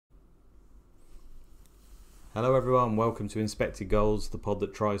Hello everyone, welcome to Inspected Goals, the pod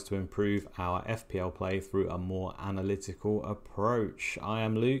that tries to improve our FPL play through a more analytical approach. I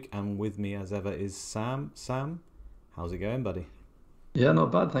am Luke, and with me as ever is Sam. Sam, how's it going, buddy? Yeah,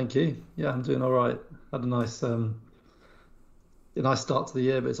 not bad, thank you. Yeah, I'm doing all right. Had a nice start to the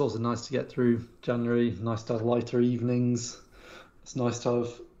year, but it's also nice to get through January. Nice to have lighter evenings. It's nice to have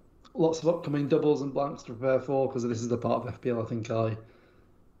lots of upcoming doubles and blanks to prepare for because this is the part of FPL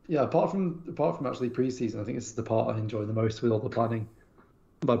yeah, apart from actually pre-season, I think this is the part I enjoy the most with all the planning.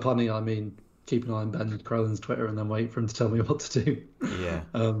 By planning, I mean keep an eye on Ben Crowland's Twitter and then wait for him to tell me what to do. Yeah,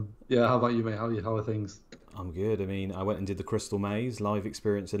 Yeah, how about you, mate? How are things? I'm good. I mean, I went and did the Crystal Maze live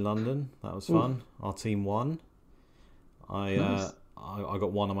experience in London. That was Oof, fun. Our team won. I, uh, nice. I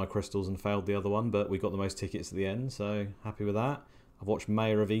got one of my crystals and failed the other one, but we got the most tickets at the end, so happy with that. I've watched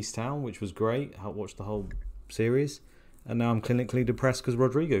Mayor of Easttown, which was great. I watched the whole series, and now I'm clinically depressed because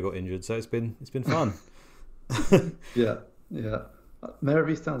Rodrigo got injured. So it's been fun. Yeah, yeah. Mayor of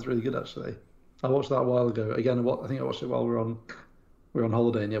Easttown's really good actually. I watched that a while ago. Again, I think I watched it while we were on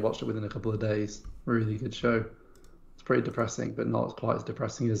holiday, and yeah, watched it within a couple of days. Really good show. It's pretty depressing, but not quite as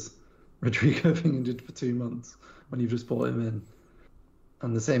depressing as Rodrigo being injured for 2 months when you've just brought him in.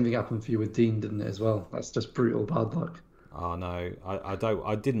 And the same thing happened for you with Dean, didn't it, as well? That's just brutal bad luck. Oh no, I don't.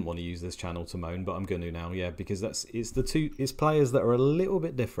 I didn't want to use this channel to moan, but I'm going to now. Yeah, because it's players that are a little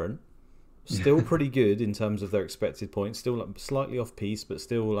bit different. Still pretty good in terms of their expected points. Still like slightly off piece, but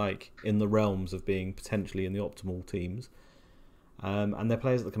still like in the realms of being potentially in the optimal teams. And they're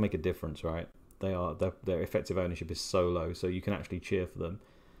players that can make a difference, right? Their effective ownership is so low, so you can actually cheer for them.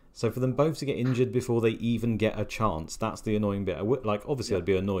 So for them both to get injured before they even get a chance, that's the annoying bit. Obviously, Yeah. I'd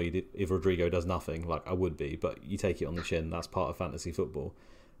be annoyed if Rodrigo does nothing. Like I would be, but you take it on the chin. That's part of fantasy football.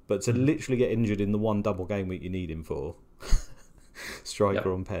 But to Mm. literally get injured in the one double game week you need him for, Yeah.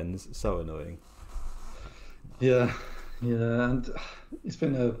 striker on pens, so annoying. Yeah. Yeah. And it's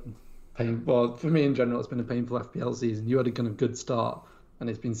been a pain. Well, for me in general, it's been a painful FPL season. You had a kind of good start, and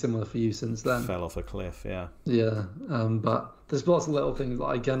it's been similar for you since then. Fell off a cliff, yeah. Yeah. But there's lots of little things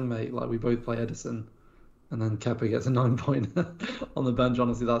like again, mate, like we both play Edison. And then Kepa gets a 9 point on the bench.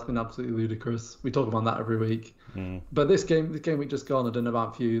 Honestly, that's been absolutely ludicrous. We talk about that every week. Mm. But this game week just gone, I don't know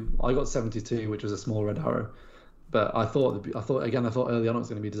about you. I got 72, which was a small red arrow. But I thought early on it was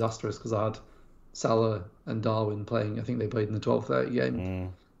going to be disastrous because I had Salah and Darwin playing. I think they played in the 12:30 game. Mm.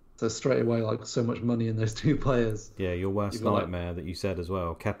 So straight away, like so much money in those two players. Yeah, your worst You've got like, nightmare that you said as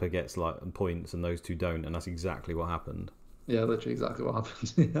well. Kepa gets like points and those two don't, and that's exactly what happened. yeah, literally exactly what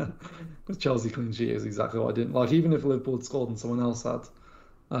happened. Yeah, with Chelsea clean sheet is exactly what I didn't like. Even if Liverpool had scored and someone else had.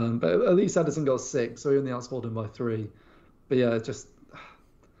 But at least Edison got six, so he only outscored him by three. But yeah,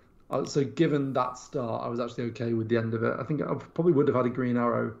 so given that start, I was actually okay with the end of it. I think I probably would have had a green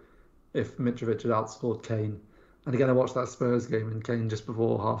arrow if Mitrovic had outscored Kane. And again, I watched that Spurs game and Kane just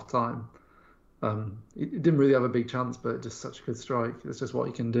before half time. He didn't really have a big chance, but just such a good strike. It's just what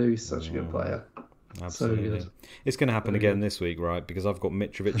he can do. He's such a good Mm. player. So Absolutely. good. It's going to So happen again good. this week, right? Because I've got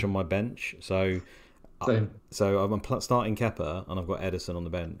Mitrovic on my bench. Uh, Same. so I'm starting Kepa and I've got Edison on the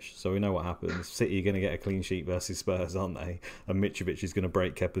bench. So we know what happens. City are going to get a clean sheet versus Spurs, aren't they? And Mitrovic is going to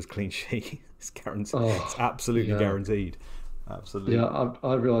break Kepa's clean sheet. It's guaranteed. It's Oh, absolutely yeah. guaranteed. Yeah, Absolutely.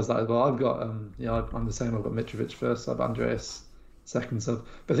 I realised that as well. I've got I'm the same. I've got Mitrovic first sub, Andreas second sub.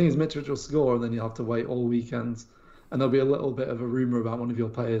 But the thing is, Mitrovic will score, and then you'll have to wait all weekend, and there'll be a little bit of a rumour about one of your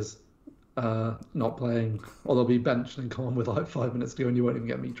players not playing, or they'll be benched and come on with like 5 minutes to go, and you won't even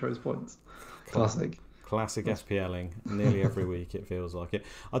get Mitro's points. Classic. Classic That's FPLing. Nearly every week it feels like it.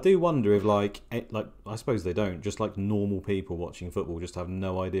 I do wonder if like I suppose they don't. Just like normal people watching football just have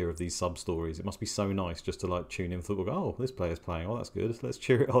no idea of these sub stories. It must be so nice just to like tune in football. Go, oh, this player's playing. Oh, that's good. Let's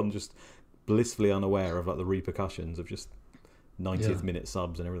cheer it on. Just blissfully unaware of like the repercussions of just yeah. 90th minute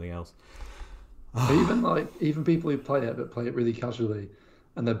subs and everything else. But even people who play it but play it really casually,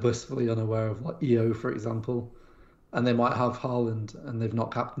 and they're blissfully unaware of like EO, for example, and they might have Haaland and they've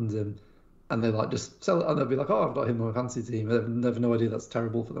not captained him, and they like just sell it and they'll be like, oh, I've got him on my fancy team. They've no idea that's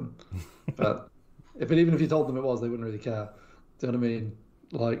terrible for them. But even if you told them it was, they wouldn't really care. Do you know what I mean?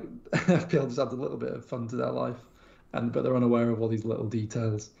 Like FPL just adds a little bit of fun to their life, and but they're unaware of all these little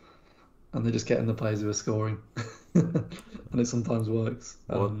details, and they just get in the players who are scoring, and it sometimes works.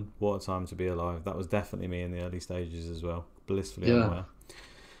 What a time to be alive. That was definitely me in the early stages as well. Blissfully Yeah, unaware.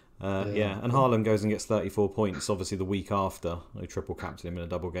 yeah, Yeah, and Haaland goes and gets 34 points. Obviously, the week after, I triple captain him in a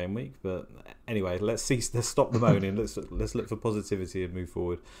double game week. But anyway, let's stop the moaning. Let's look for positivity and move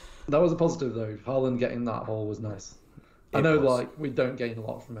forward. that was a positive though. Haaland getting that haul was nice. I It know was. like we don't gain a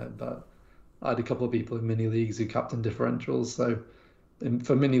lot from it, but I had a couple of people in mini leagues who captain differentials, so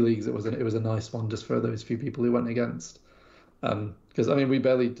for mini leagues, it was a nice one just for those few people who went against. Because I mean, we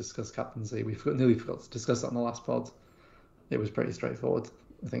barely discussed captaincy. Nearly forgot to discuss that in the last pod. It was pretty straightforward.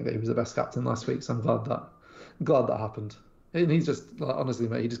 I think that he was the best captain last week, so I'm glad that happened. And he's just like, honestly,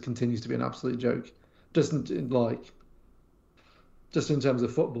 mate, he just continues to be an absolute joke. Just in terms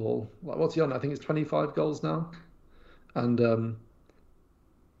of football, like what's he on? I think it's 25 goals now, and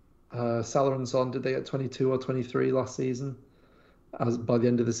Salah and Son, did they get 22 or 23 last season? As by the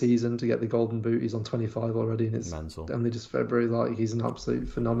end of the season to get the golden boot, he's on 25 already, and it's Mental. only just February. Like he's an absolute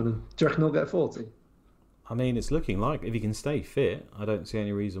phenomenon. Do you reckon he'll get 40? I mean, it's looking like if he can stay fit, I don't see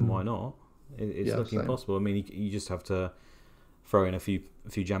any reason why not. It's looking same. possible. I mean, you just have to throw in a few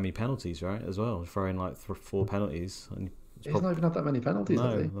jammy penalties, right? As well, throw in like 4 penalties, and He's not even had that many penalties.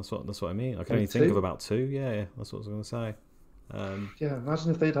 no, Has he? that's what I mean. I can only think of about 2. Yeah, that's what I was going to say. Yeah,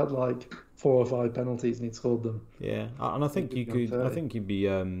 imagine if they'd had like 4 or 5 penalties and he'd scored them. Yeah, and I think you could. I think you'd be.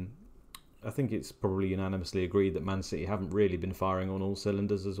 I think it's probably unanimously agreed that Man City haven't really been firing on all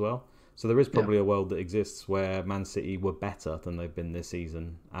cylinders as well. So there is probably a world that exists where Man City were better than they've been this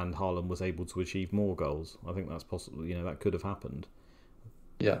season, and Haaland was able to achieve more goals. I think that's possible. That could have happened.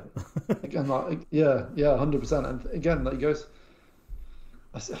 Yeah, again, 100%. And again, like, it goes.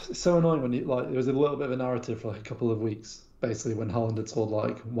 It's so annoying when there was a little bit of a narrative for like a couple of weeks, basically when Haaland had scored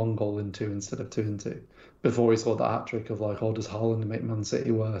like 1 goal in 2 instead of 2 in 2, before he scored that hat trick of like, oh, does Haaland make Man City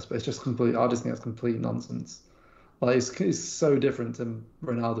worse? But it's just complete. I just think that's complete nonsense. Like it's so different to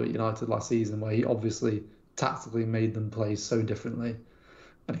Ronaldo at United last season, where he obviously tactically made them play so differently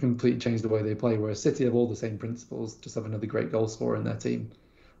and completely changed the way they play. Whereas City have all the same principles, just have another great goal scorer in their team,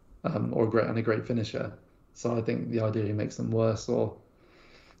 or a great finisher. So I think the idea he makes them worse or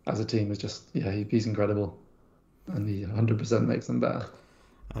as a team is just he's incredible, and he 100% makes them better,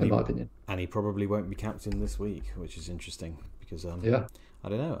 in my opinion. And he probably won't be captain this week, which is interesting because I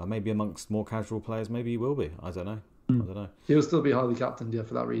don't know. Maybe amongst more casual players, maybe he will be. I don't know. He'll still be highly captained,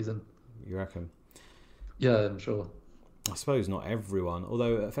 for that reason. You reckon? Yeah, I'm sure. I suppose not everyone,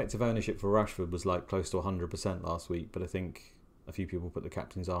 although effective ownership for Rashford was like close to 100% last week, but I think a few people put the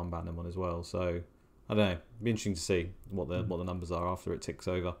captain's armband on as well. So I don't know. It'll be interesting to see what the numbers are after it ticks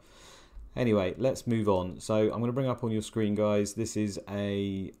over. Anyway, let's move on. So I'm going to bring up on your screen, guys. This is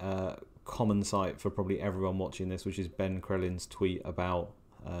a common sight for probably everyone watching this, which is Ben Crellin's tweet about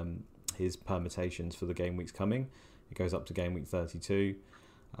his permutations for the game weeks coming. It goes up to game week 32.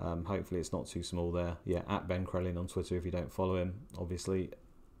 Hopefully it's not too small there. Yeah, at Ben Crellin on Twitter if you don't follow him, obviously.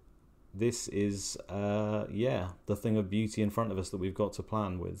 This is, the thing of beauty in front of us that we've got to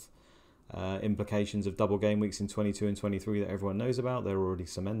plan with. Implications of double game weeks in 22 and 23 that everyone knows about. They're already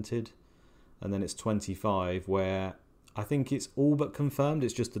cemented. And then it's 25 where I think it's all but confirmed.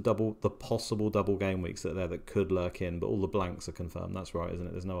 It's just the possible double game weeks that could lurk in, but all the blanks are confirmed. That's right, isn't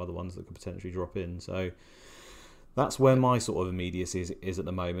it? There's no other ones that could potentially drop in. So that's where my sort of immediacy is at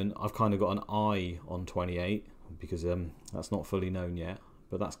the moment. I've kind of got an eye on 28 because that's not fully known yet.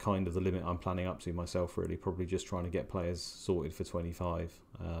 But that's kind of the limit I'm planning up to myself, really. Probably just trying to get players sorted for 25,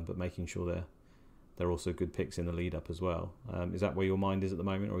 but making sure they're also good picks in the lead up as well. Is that where your mind is at the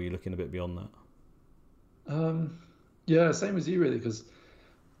moment, or are you looking a bit beyond that? Yeah, same as you really, because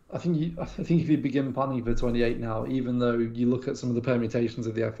I think if you begin planning for 28 now, even though you look at some of the permutations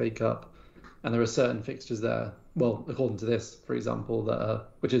of the FA Cup, and there are certain fixtures there. Well, according to this, for example,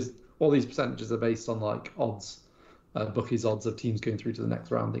 which is all these percentages are based on like odds. Bookies' odds of teams going through to the next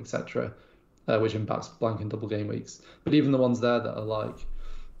round, etc., which impacts blank and double game weeks. But even the ones there that are like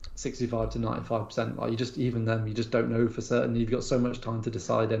 65 to 95%, like you just don't know for certain. You've got so much time to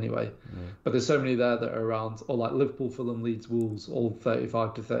decide anyway. But there's so many there that are around, or like Liverpool, Fulham, Leeds, Wolves, all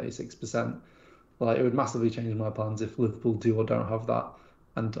 35 to 36%. Like it would massively change my plans if Liverpool do or don't have that.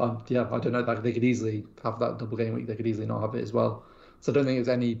 And I don't know. Like they could easily have that double game week. They could easily not have it as well. So I don't think there's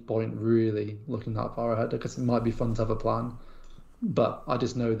any point really looking that far ahead, because it might be fun to have a plan. But I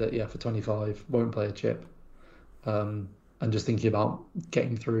just know that, for 25, won't play a chip. And just thinking about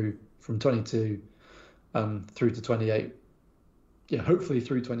getting through from 22 through to 28. Yeah, hopefully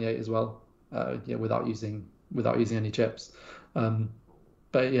through 28 as well, without using any chips.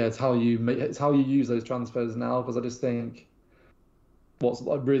 But yeah, it's how you use those transfers now, because I just think what's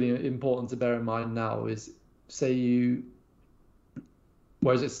really important to bear in mind now is,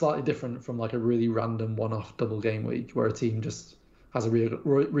 whereas it's slightly different from like a really random one-off double game week where a team just has a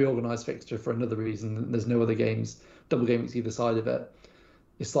reorganized fixture for another reason and there's no other double game weeks either side of it.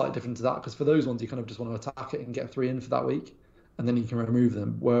 It's slightly different to that, because for those ones you kind of just want to attack it and get 3 in for that week and then you can remove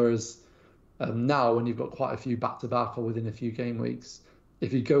them. Whereas now, when you've got quite a few back-to-back or within a few game weeks,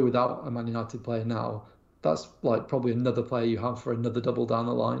 if you go without a Man United player now, that's like probably another player you have for another double down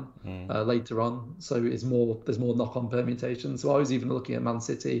the line later on. So there's more knock-on permutation. So I was even looking at Man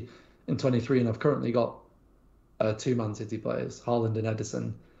City in 23, and I've currently got two Man City players, Haaland and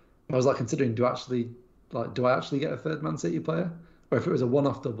Edison. I was like considering do I actually get a third Man City player? Or if it was a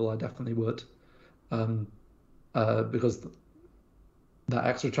one-off double, I definitely would. Um, because that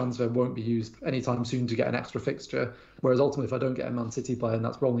extra transfer won't be used anytime soon to get an extra fixture. Whereas ultimately, if I don't get a Man City player and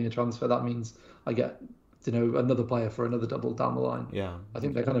that's rolling a transfer, that means I get another player for another double down the line. Yeah, I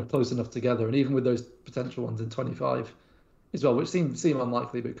think they're kind of close enough together, and even with those potential ones in 25 as well, which seem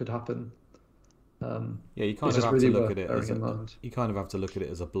unlikely but could happen. Yeah, you kind of have to look at it as you kind of have to look at it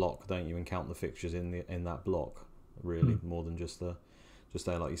as a block, don't you, and count the fixtures in that block, really, more than just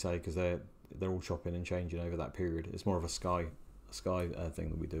there, like you say, because they're all chopping and changing over that period. It's more of a sky thing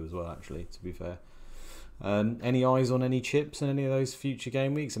that we do as well, actually, to be fair. Any eyes on any chips in any of those future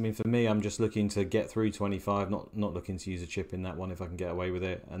game weeks? I mean, for me, I'm just looking to get through 25, not looking to use a chip in that one if I can get away with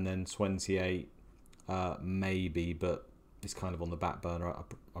it, and then 28 maybe, but it's kind of on the back burner.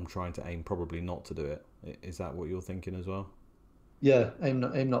 I'm trying to aim probably not to do it. Is that what you're thinking as well? Yeah, aim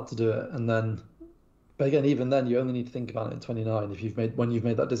not to do it, and then, but again, even then, you only need to think about it in 29 if when you've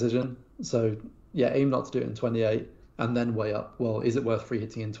made that decision. So yeah, aim not to do it in 28, and then weigh up. Well, is it worth free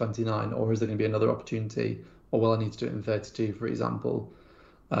hitting in 29, or is there going to be another opportunity, or will I need to do it in 32, for example?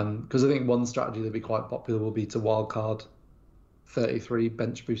 Because I think one strategy that'd be quite popular will be to wildcard 33,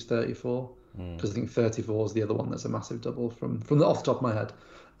 bench boost 34. Because I think 34 is the other one that's a massive double from the off the top of my head.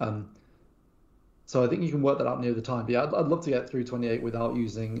 So I think you can work that out near the time. But yeah, I'd love to get through 28 without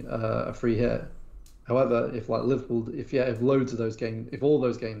using a free hit. However, if like Liverpool, if loads of those games, if all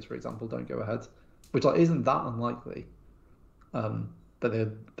those games, for example, don't go ahead, which like, isn't that unlikely,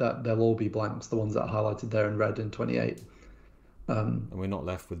 that they'll all be blanks, the ones that are highlighted there in red in 28. And we're not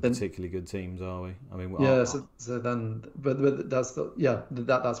left with particularly good teams, are we? I mean, yeah. So then, but that's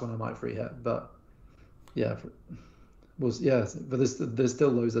that's when I might free hit. But yeah, but there's still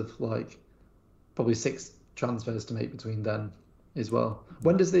loads of like probably 6 transfers to make between then as well.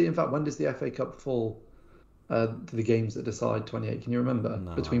 When does the FA Cup fall to the games that decide 28? Can you remember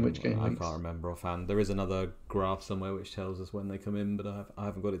between which game weeks? I can't remember offhand. There is another graph somewhere which tells us when they come in, but I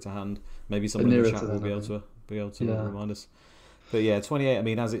haven't got it to hand. Maybe someone in the chat will be able to remind us. But yeah, 28, I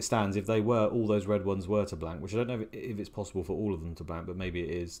mean, as it stands, if all those red ones were to blank, which I don't know if it's possible for all of them to blank, but maybe it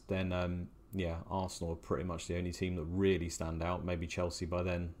is, then Arsenal are pretty much the only team that really stand out. Maybe Chelsea by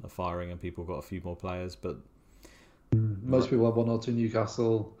then are firing and people have got a few more players, but... Most people have 1 or 2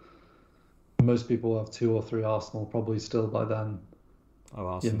 Newcastle. Most people have 2 or 3 Arsenal probably still by then. Oh,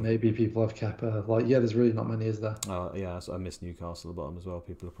 Arsenal. Yeah, maybe people have Kepa. There's really not many, is there? Oh, yeah, so I missed Newcastle at the bottom as well.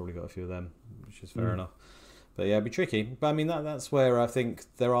 People have probably got a few of them, which is fair enough. But yeah, it'd be tricky. But I mean, that's where I think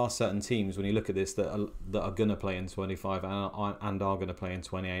there are certain teams when you look at this that are going to play in 25 and are going to play in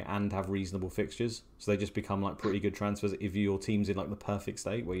 28 and have reasonable fixtures. So they just become like pretty good transfers if your team's in like the perfect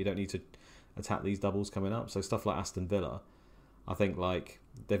state where you don't need to attack these doubles coming up. So stuff like Aston Villa, I think like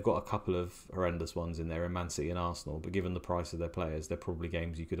they've got a couple of horrendous ones in there in Man City and Arsenal. But given the price of their players, they're probably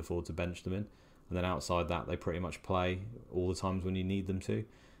games you could afford to bench them in. And then outside that, they pretty much play all the times when you need them to.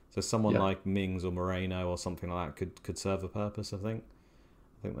 So someone like Mings or Moreno or something like that could serve a purpose, I think.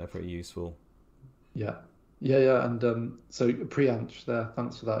 I think they're pretty useful. Yeah. And so Priyansh there,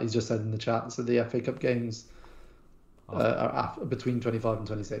 thanks for that. He's just said in the chat, so the FA Cup games are between 25 and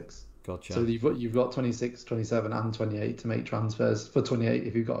 26. Gotcha. So you've got 26, 27 and 28 to make transfers. For 28,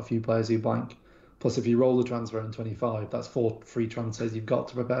 if you've got a few players who blank. Plus, if you roll the transfer in 25, that's 4 free transfers you've got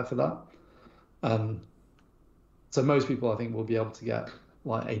to prepare for that. So most people, I think, will be able to get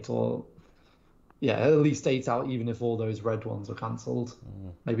like 8 or at least 8 out, even if all those red ones are cancelled.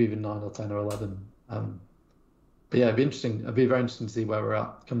 Maybe even 9 or 10 or 11. But yeah, it'd be interesting. It'd be very interesting to see where we're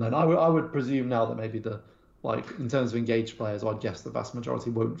at come then. I would presume now that maybe in terms of engaged players, I'd guess the vast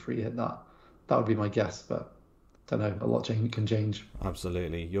majority won't free hit that. That would be my guess, but I don't know. A lot can change.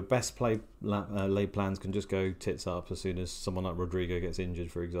 Absolutely. Your best laid plans can just go tits up as soon as someone like Rodrigo gets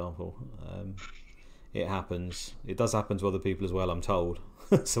injured, for example. It happens. It does happen to other people as well, I'm told.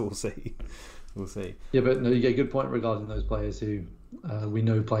 So we'll see. Yeah, but no, you get a good point regarding those players who we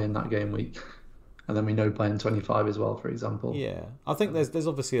know play in that game week, and then we know play in 25 as well, for example. Yeah, I think there's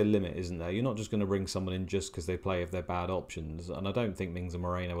obviously a limit, isn't there? You're not just going to bring someone in just because they play if they're bad options, and I don't think Mings and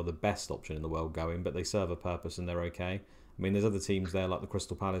Moreno are the best option in the world going, but they serve a purpose and they're okay. I mean, there's other teams there like the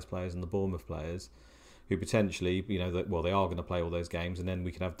Crystal Palace players and the Bournemouth players who potentially, they are going to play all those games, and then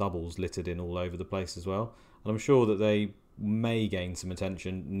we can have doubles littered in all over the place as well. And I'm sure that they may gain some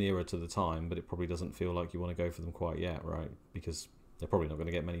attention nearer to the time, but it probably doesn't feel like you want to go for them quite yet, right? Because they're probably not going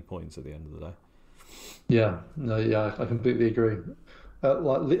to get many points at the end of the day. Yeah, no, yeah, I completely agree.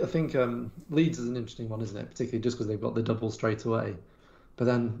 I think Leeds is an interesting one, isn't it? Particularly just because they've got the double straight away. But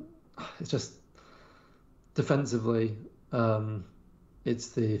then it's just defensively, um, it's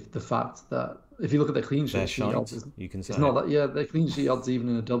the fact that if you look at the clean They're sheet odds, shite, you can it's say. not that yeah, the clean sheet odds even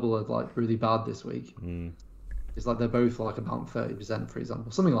in a double are like really bad this week. Mm. It's like they're both like about 30%, for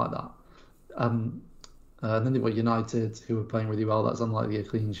example, something like that. Um, and then you've got United who are playing really well. That's unlikely a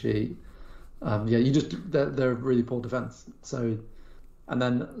clean sheet. Yeah, they're really poor defense. So and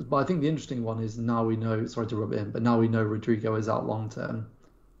then, but I think the interesting one is now we know. Sorry to rub it in, but now we know Rodrigo is out long term.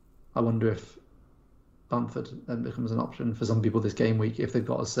 I wonder if Bamford then becomes an option for some people this game week if they've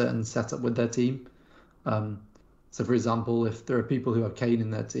got a certain setup with their team. Um, so, for example, if there are people who have Kane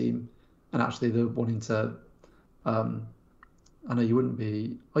in their team and actually they're wanting to, um, I know you wouldn't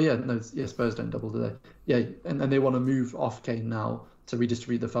be. Oh yeah, no, yeah, Spurs don't double, do they? Yeah, and they want to move off Kane now to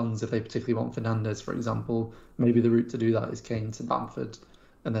redistribute the funds if they particularly want Fernandes, for example. Maybe the route to do that is Kane to Bamford,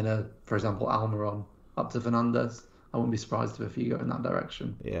 and then, for example, Almiron up to Fernandes. I wouldn't be surprised if you go in that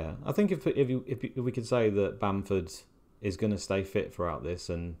direction. Yeah, I think if we could say that Bamford is going to stay fit throughout this,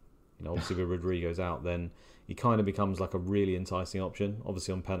 and obviously with Rodrigo's out, then he kind of becomes like a really enticing option.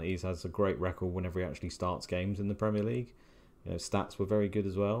 Obviously on penalties has a great record whenever he actually starts games in the Premier League. Stats were very good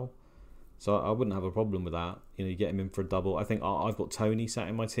as well, so I wouldn't have a problem with that. You get him in for a double. I think I've got Tony sat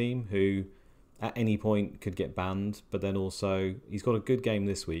in my team who at any point could get banned, but then also he's got a good game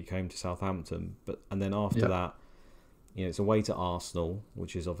this week, home to Southampton, and then after Yeah, that. It's away to Arsenal,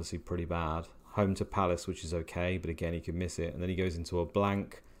 which is obviously pretty bad. Home to Palace, which is okay, but again, he could miss it. And then he goes into a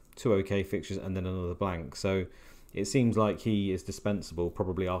blank, two okay fixtures, and then another blank. So it seems like he is dispensable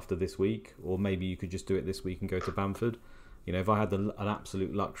probably after this week, or maybe you could just do it this week and go to Bamford. If I had an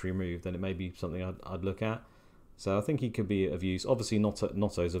absolute luxury move, then it may be something I'd look at. So I think he could be of use. Obviously,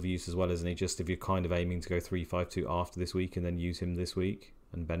 Notto's of use as well, isn't he? Just if you're kind of aiming to go 3-5-2 after this week and then use him this week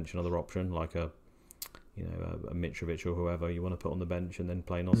and bench another option like a Mitrovic or whoever you want to put on the bench and then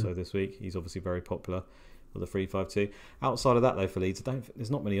play Nosso this week. He's obviously very popular with the 3-5-2. Outside of that, though, for Leeds,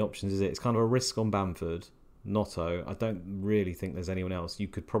 there's not many options, is it? It's kind of a risk on Bamford, Notto. I don't really think there's anyone else. You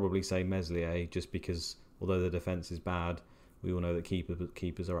could probably say Meslier, just because although the defence is bad, we all know that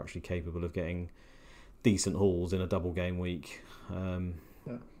keepers are actually capable of getting decent hauls in a double game week.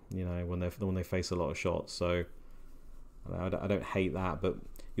 yeah, When they face a lot of shots. So I don't hate that, but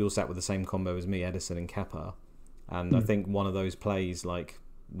you're sat with the same combo as me, Edison and Kepa, and I think one of those plays like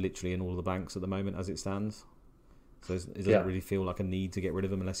literally in all the blanks at the moment as it stands. So it doesn't yeah, really feel like a need to get rid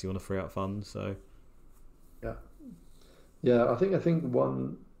of them unless you want to free up funds. So yeah, yeah. I think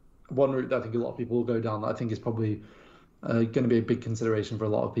one route that I think a lot of people will go down that I think is probably going to be a big consideration for a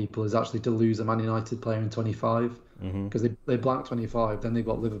lot of people is actually to lose a Man United player in 25 because they blank 25, then they've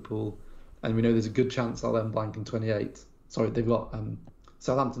got Liverpool, and we know there's a good chance they'll then blank in 28. Sorry, they've got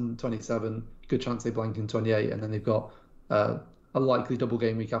Southampton 27, good chance they blank in 28, and then they've got a likely double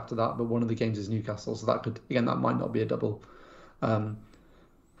game week after that, but one of the games is Newcastle, so that might not be a double. Um,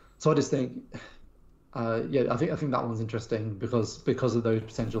 so I just think yeah, I think that one's interesting because of those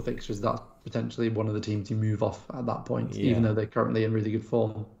potential fixtures. That's potentially one of the teams you move off at that point, even yeah, though they're currently in really good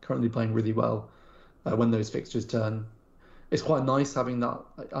form, currently playing really well. When those fixtures turn, it's quite nice having that.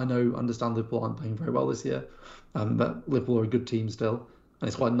 I know, understand Liverpool aren't playing very well this year, but Liverpool are a good team still, and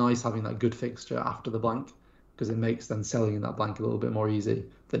it's quite nice having that good fixture after the blank because it makes then selling in that blank a little bit more easy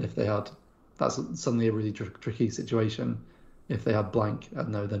than if they had. That's suddenly a really tricky situation if they had blank. I don't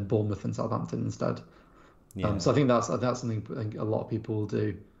know, then Bournemouth and Southampton instead. yeah, So I think that's something I think a lot of people will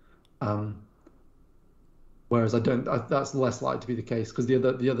do. Um, whereas that's less likely to be the case because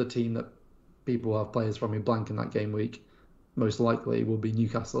the other team that people have players from who blank in that game week most likely will be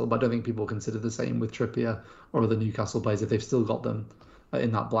Newcastle. But I don't think people consider the same with Trippier or other Newcastle players if they've still got them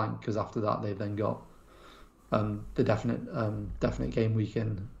in that blank because after that they've then got the definite game week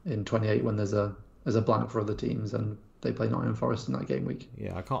in 28 when there's a blank for other teams and they play Nottingham Forest in that game week.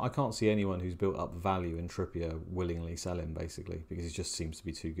 yeah. I can't see anyone who's built up value in Trippier willingly sell him basically because he just seems to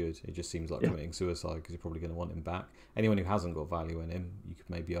be too good. It just seems like Yeah, committing suicide because you're probably going to want him back. Anyone who hasn't got value in him, you could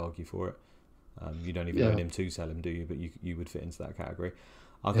maybe argue for it. You don't even own yeah, him to sell him, do you? But you would fit into that category.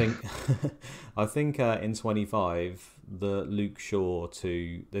 I yeah, think I think in 25 the Luke Shaw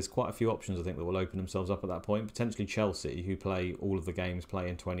to there's quite a few options I think that will open themselves up at that point. Potentially Chelsea, who play all of the games, play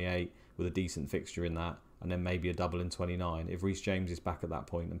in 28 with a decent fixture in that, and then maybe a double in 29. If Reece James is back at that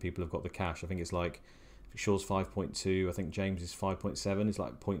point and people have got the cash, I think it's like Shaw's 5.2. I think James is 5.7. It's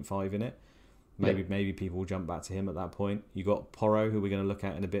like 0.5 in it. yeah, Maybe people will jump back to him at that point. You got Porro, who we're going to look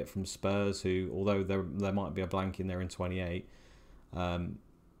at in a bit from Spurs, who although there might be a blank in there in 28, um,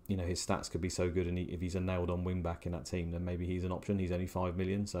 his stats could be so good, and if he's a nailed-on wing-back in that team, then maybe he's an option. He's only 5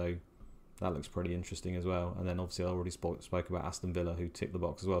 million, so that looks pretty interesting as well. And then obviously I already spoke about Aston Villa, who tick the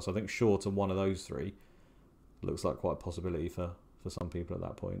box as well. So I think Shaw to one of those three looks like quite a possibility for some people at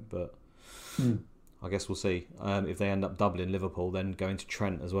that point. But I guess we'll see. If they end up doubling Liverpool, then going to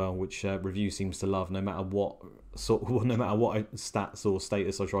Trent as well, which Review seems to love. No matter what stats or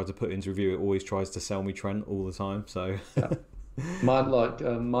status I try to put into Review, it always tries to sell me Trent all the time. So yeah.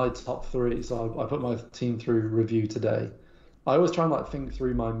 My top three. So I put my team through Review today. I always try and think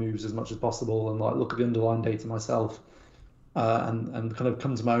through my moves as much as possible and look at the underlying data myself, and kind of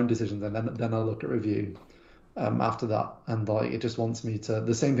come to my own decisions, and then I look at Review after that, and it just wants me to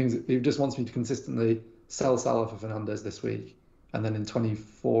the same things. It just wants me to consistently sell Salah for Fernandes this week, and then in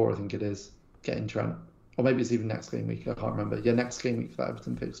 24 I think it is, getting Trent, or maybe it's even next game week, I can't remember. Yeah, next game week for that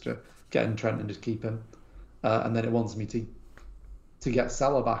Everton fixture, getting Trent and just keep him, and then it wants me to get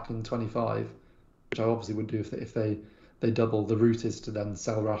Salah back in 25, which I obviously would do if they double. The route is to then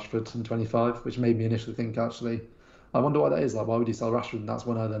sell Rashford in 25, which made me initially think, actually, I wonder why that is. Why would he sell Rashford? And that's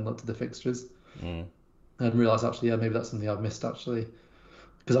when I then looked at the fixtures and realised, actually, yeah, maybe that's something I've missed, actually.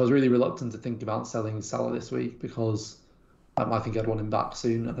 Because I was really reluctant to think about selling Salah this week, because I think I'd want him back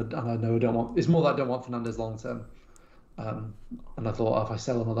soon. And I know I don't want... It's more that I don't want Fernandes long term. And I thought, if I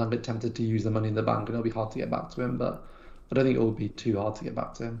sell him, I'm a bit tempted to use the money in the bank, and it'll be hard to get back to him. But I don't think it will be too hard to get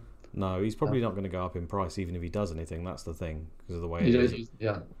back to him. No, he's probably not going to go up in price, even if he does anything. That's the thing, because of the way it is.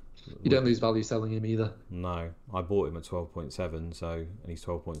 You don't lose value selling him either. No, I bought him at 12.7, so, and he's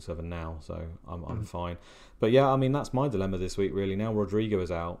 12.7 now, so I'm fine. But yeah, I mean, that's my dilemma this week, really. Now Rodrigo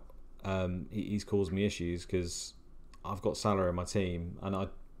is out, he's caused me issues, because I've got Salah in my team, and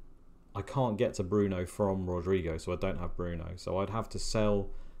I can't get to Bruno from Rodrigo, so I don't have Bruno. So I'd have to sell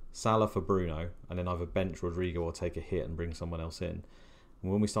Salah for Bruno, and then either bench Rodrigo or take a hit and bring someone else in.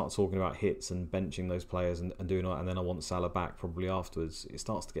 And when we start talking about hits and benching those players and doing that, and then I want Salah back probably afterwards, it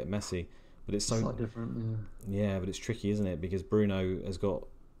starts to get messy. But it's so different, yeah. But it's tricky, isn't it? Because Bruno has got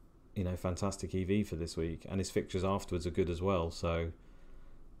fantastic EV for this week, and his fixtures afterwards are good as well. So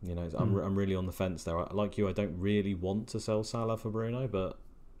I'm really on the fence there. Like you, I don't really want to sell Salah for Bruno, but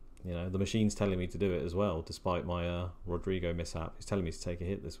the machine's telling me to do it as well, despite my Rodrigo mishap. It's telling me to take a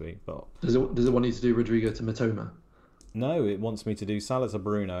hit this week. But does it want you to do Rodrigo to Matoma? No, it wants me to do Salah to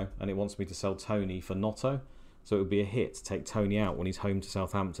Bruno, and it wants me to sell Tony for Notto. So it would be a hit to take Tony out when he's home to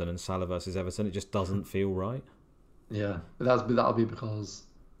Southampton and Salah versus Everton. It just doesn't feel right. Yeah, that'll be because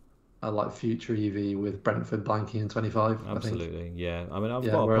I like future EV with Brentford blanking in 25. Absolutely, yeah. I mean, I've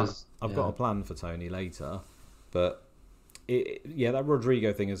got a plan for Tony later, but that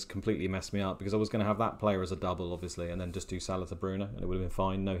Rodrigo thing has completely messed me up, because I was going to have that player as a double, obviously, and then just do Salah to Bruno, and it would have been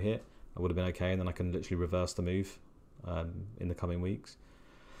fine, no hit. I would have been okay, and then I can literally reverse the move in the coming weeks.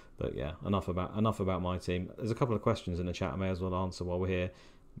 But yeah, enough about my team. There's a couple of questions in the chat I may as well answer while we're here.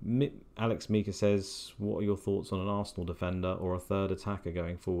 Alex Mika says, what are your thoughts on an Arsenal defender or a third attacker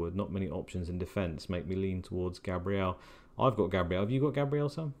going forward? Not many options in defence, make me lean towards Gabriel. I've got Gabriel. Have you got Gabriel,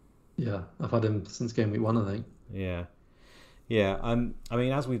 Sam? Yeah, I've had him since game week 1, I think. Yeah. I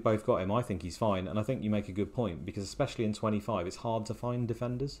mean, as we've both got him, I think he's fine, and I think you make a good point, because especially in 25 it's hard to find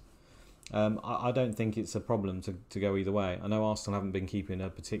defenders. I don't think it's a problem to go either way. I know Arsenal haven't been keeping a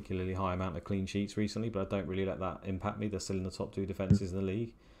particularly high amount of clean sheets recently, but I don't really let that impact me. They're still in the top 2 defences in the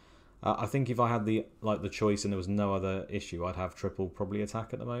league. I think if I had the choice and there was no other issue, I'd have triple probably attack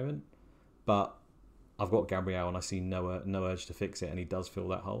at the moment. But I've got Gabriel, and I see no urge to fix it, and he does fill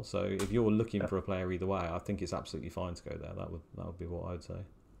that hole. So if you're looking for a player either way, I think it's absolutely fine to go there. That would be what I would say.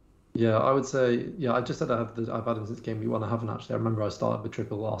 Yeah, I would say, I just said I've had him since game week 1. I haven't actually. I remember I started with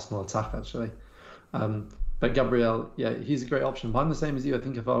triple Arsenal attack, actually. But Gabriel, yeah, he's a great option. But I'm the same as you. I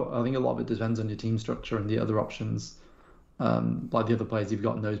think a lot of it depends on your team structure and the other options, like the other players you've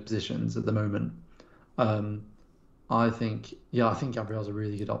got in those positions at the moment. I think Gabriel's a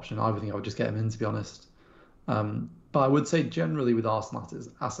really good option. I would just get him in, to be honest. But I would say generally with Arsenal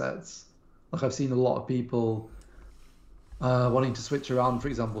assets, I've seen a lot of people wanting to switch around. For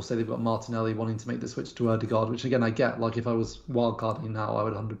example, say they've got Martinelli wanting to make the switch to Ødegaard, which again I get. If I was wildcarding now, I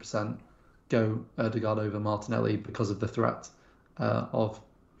would 100% go Ødegaard over Martinelli because of the threat of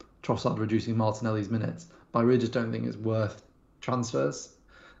Trossard reducing Martinelli's minutes. But I really just don't think it's worth transfers.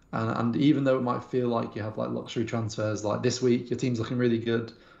 And even though it might feel like you have luxury transfers, like this week your team's looking really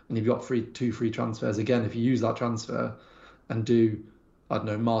good and you've got 2 free transfers, again, if you use that transfer and do, I don't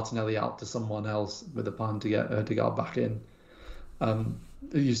know, Martinelli out to someone else with a plan to get Ødegaard back in,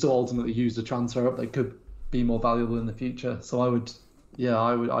 you still ultimately use the transfer up. They could be more valuable in the future. So I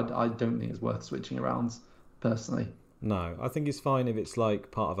don't think it's worth switching around personally. No, I think it's fine if it's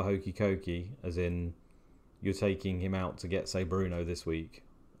like part of a hokey cokey, as in you're taking him out to get, say, Bruno this week,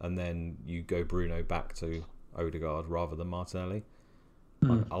 and then you go Bruno back to Odegaard rather than Martinelli.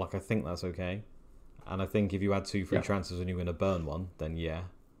 I think that's okay. And I think if you had 2 free transfers and you're going to burn one, then yeah,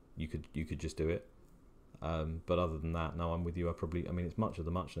 you could just do it. But other than that, no, I'm with you. It's much of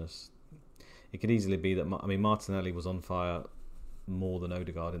the muchness. It could easily be that Martinelli was on fire more than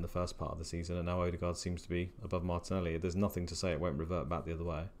Odegaard in the first part of the season, and now Odegaard seems to be above Martinelli. There's nothing to say it won't revert back the other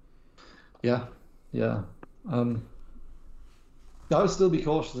way. Yeah. I would still be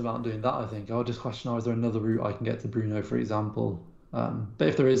cautious about doing that, I think. I would just question, is there another route I can get to Bruno, for example? But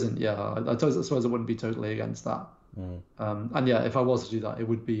if there isn't, I suppose I wouldn't be totally against that. And yeah, if I was to do that, it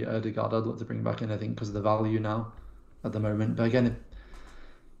would be Odegaard I'd look to bring back in, I think, because of the value now at the moment. But again,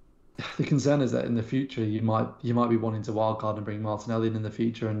 the concern is that in the future you might be wanting to wildcard and bring Martinelli in the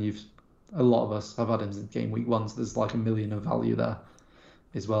future, and a lot of us have had him since game week 1, so there's like 1 million of value there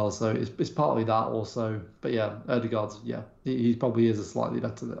as well. So it's partly that also. But yeah, Odegaard's, he probably is a slightly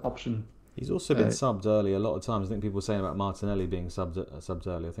better option. He's also been subbed early a lot of times. I think people were saying about Martinelli being subbed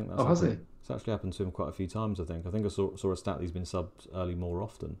early. I think that's has he? It's actually happened to him quite a few times, I think. I saw a stat that he's been subbed early more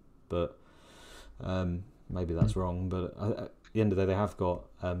often, but maybe that's wrong. But at the end of the day, they have got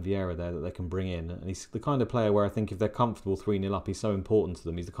Vieira there that they can bring in, and he's the kind of player where I think if they're comfortable 3-0 up, he's so important to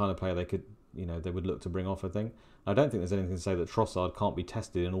them. He's the kind of player they would look to bring off, I think. I don't think there's anything to say that Trossard can't be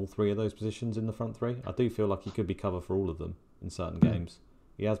tested in all 3 of those positions in the front 3. I do feel like he could be cover for all of them in certain games.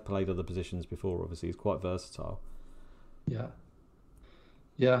 He has played other positions before, obviously. He's quite versatile. Yeah.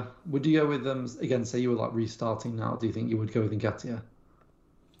 Would you go with them, again, say you were like restarting now, do you think you would go with Nketiah?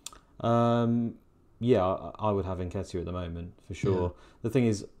 Yeah, I would have Nketiah at the moment, for sure. Yeah. The thing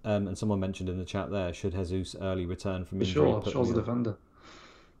is, and someone mentioned in the chat there, should Jesus early return from injury? Sure, Shaw's a defender.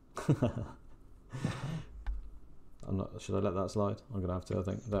 Should I let that slide? I'm going to have to, I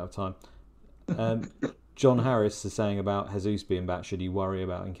think. I don't have time. John Harris is saying about Jesus being back, should he worry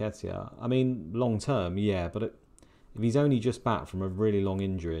about Nketiah? I mean, long term, yeah, but if he's only just back from a really long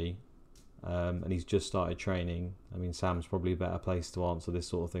injury and he's just started training, I mean, Sam's probably a better place to answer this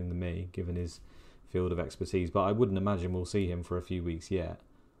sort of thing than me, given his field of expertise, but I wouldn't imagine we'll see him for a few weeks yet.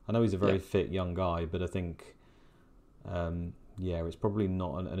 I know he's a very fit young guy, but I think, it's probably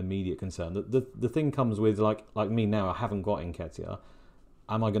not an immediate concern. The thing comes with, like me now, I haven't got Nketiah.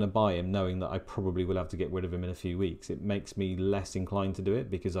 Am I going to buy him knowing that I probably will have to get rid of him in a few weeks? It makes me less inclined to do it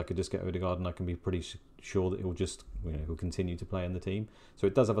because I could just get Odegaard and I can be pretty sure that he'll continue to play in the team. So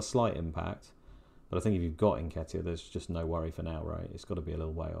it does have a slight impact. But I think if you've got Nketiah, there's just no worry for now, right? It's got to be a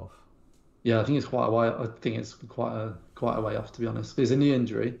little way off. Yeah, I think it's quite a way. I think it's quite a way off, to be honest. There's a knee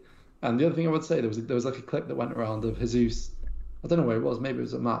injury, and the other thing I would say, there was like a clip that went around of Jesus. I don't know where it was. Maybe it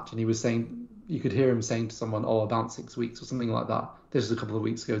was a match, and he was saying, you could hear him saying to someone, about 6 weeks or something like that. This was a couple of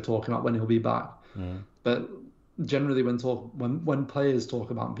weeks ago, talking about when he'll be back. But generally, when players talk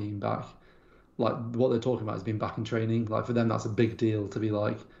about being back, like what they're talking about is being back in training. Like for them, that's a big deal to be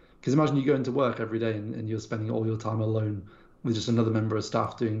like. Because imagine you go into work every day and you're spending all your time alone with just another member of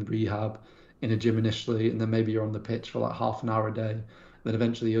staff doing rehab in a gym initially, and then maybe you're on the pitch for like half an hour a day. Then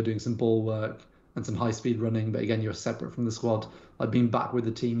eventually you're doing some ball work and some high-speed running, but again, you're separate from the squad. Like being back with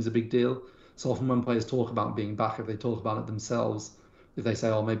the team is a big deal. So often when players talk about being back, if they talk about it themselves, if they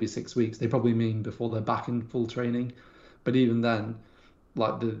say, maybe 6 weeks, they probably mean before they're back in full training. But even then,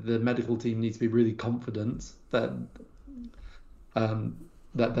 like the medical team needs to be really confident that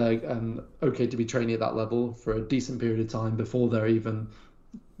they're okay to be training at that level for a decent period of time before they're even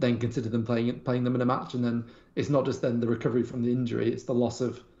then consider them playing them in a match. And then it's not just then the recovery from the injury, it's the loss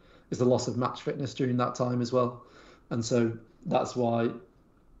of match fitness during that time as well. And so that's why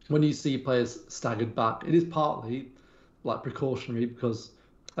when you see players staggered back, it is partly like precautionary because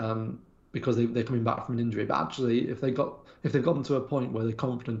they're coming back from an injury. But actually, if they've gotten to a point where they're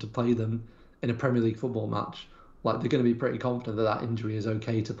confident to play them in a Premier League football match, like they're going to be pretty confident that injury is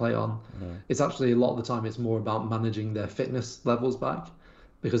okay to play on. It's actually a lot of the time it's more about managing their fitness levels back,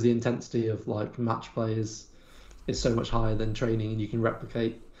 because the intensity of like match play is so much higher than training, and you can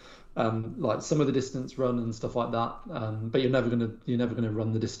replicate like some of the distance run and stuff like that. But you're never gonna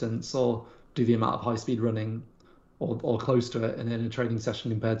run the distance or do the amount of high speed running or close to it in a training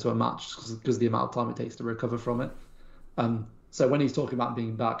session compared to a match, because the amount of time it takes to recover from it. So when he's talking about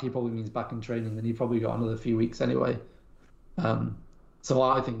being back, he probably means back in training, and he probably got another few weeks anyway. So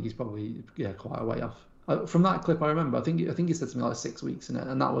I think he's probably quite a way off. From that clip, I remember I think he said something like 6 weeks in it,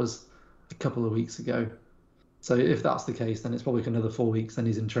 and that was a couple of weeks ago. So if that's the case, then it's probably another 4 weeks. Then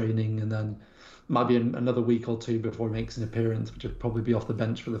he's in training, and then might be another week or two before he makes an appearance, which would probably be off the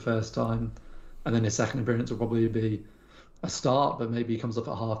bench for the first time. and then his second appearance will probably be a start, but maybe he comes up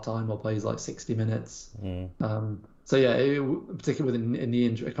at half time or plays like 60 minutes. So yeah, particularly with a knee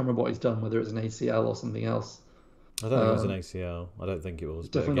injury, I can't remember what he's done, whether it's an ACL or something else. I don't think it was an ACL. I don't think it was.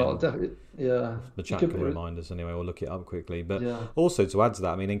 But Definitely again, not. Definitely, yeah. the chat can remind us anyway. We'll look it up quickly. But Yeah. also to add to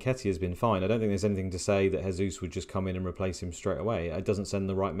that, I mean, Nketiah has been fine. I don't think there's anything to say that Jesus would just come in and replace him straight away. It doesn't send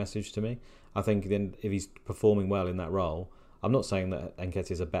the right message to me. I think then if he's performing well in that role, I'm not saying that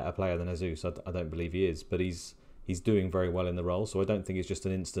Nketiah is a better player than Jesus. I don't believe he is, but he's doing very well in the role. So I don't think it's just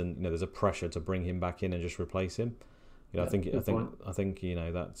an instant. There's a pressure to bring him back in and just replace him. I think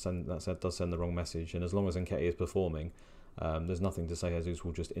that does send the wrong message. And as long as Nketiah is performing, there's nothing to say Jesus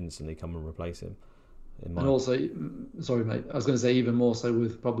will just instantly come and replace him. And also, sorry mate, I was going to say even more so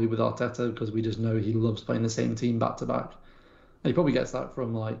with Arteta, because we just know he loves playing the same team back to back, and he probably gets that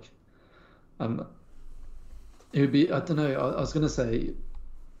from like, it would be, I don't know, I was going to say,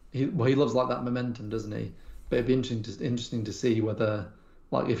 he loves like that momentum, doesn't he? But it'd be interesting to see whether,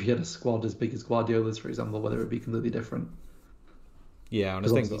 like, if he had a squad as big as Guardiola's, for example, whether it'd be completely different. Yeah, and I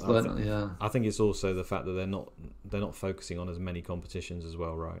think it's also the fact that they're not focusing on as many competitions as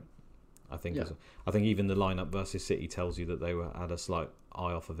well, right? I think even the lineup versus City tells you that they had a slight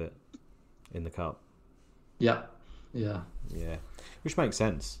eye off of it in the cup. Yeah, which makes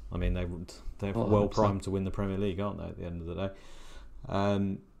sense. I mean, they're well primed to win the Premier League, aren't they? At the end of the day.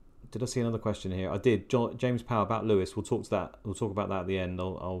 Did I see another question here? I did. James Power about Lewis. We'll talk about that at the end.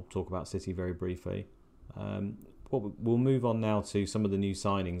 I'll talk about City very briefly. We'll move on now to some of the new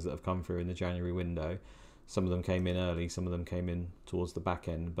signings that have come through in the January window. Some of them came in early, some of them came in towards the back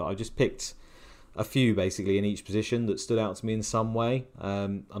end. But I just picked a few basically in each position that stood out to me in some way.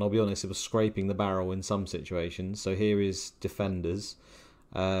 And I'll be honest, it was scraping the barrel in some situations. So here is defenders.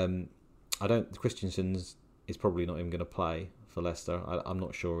 Christensen is probably not even going to play for Leicester. I'm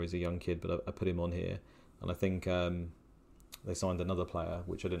not sure. He's a young kid, but I put him on here. And I think they signed another player,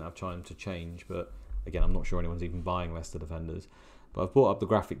 which I didn't have time to change. But again, I'm not sure anyone's even buying Leicester defenders. But I've brought up the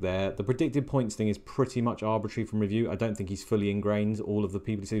graphic there. The predicted points thing is pretty much arbitrary from review. I don't think he's fully ingrained. All of the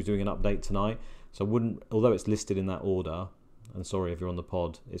people, he said he was doing an update tonight. So I wouldn't, although it's listed in that order, and sorry if you're on the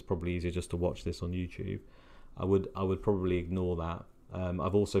pod, it's probably easier just to watch this on YouTube. I would probably ignore that.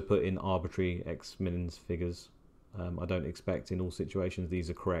 I've also put in arbitrary ex-mins figures. I don't expect in all situations these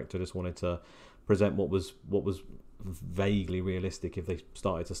are correct. I just wanted to present what was vaguely realistic if they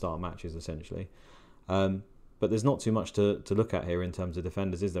started to start matches, essentially. But there's not too much to look at here in terms of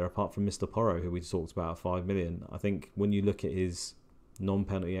defenders, is there? Apart from Mr. Porro, who we talked about at 5 million. I think when you look at his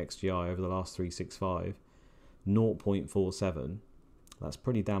non-penalty XGI over the last 365, 0.47, that's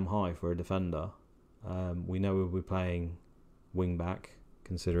pretty damn high for a defender. We know we'll be playing wing-back,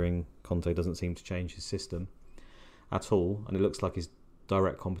 considering Conte doesn't seem to change his system at all. And it looks like his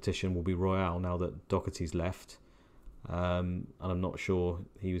direct competition will be Royale now that Doherty's left. And I'm not sure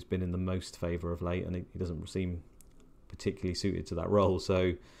he's been in the most favour of late, and he doesn't seem particularly suited to that role.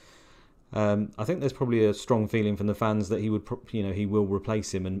 So I think there's probably a strong feeling from the fans that he will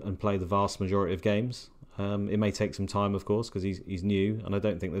replace him and play the vast majority of games. It may take some time, of course, because he's new, and I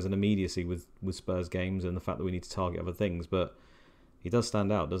don't think there's an immediacy with Spurs games and the fact that we need to target other things. But he does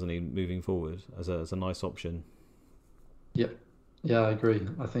stand out, doesn't he, moving forward as a nice option. Yep. Yeah, I agree.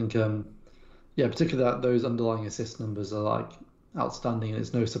 I think. Yeah, particularly that those underlying assist numbers are like outstanding, and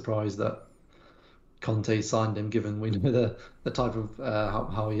it's no surprise that Conte signed him, given we know the type of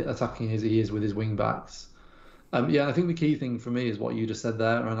how attacking he is with his wing backs. Yeah, I think the key thing for me is what you just said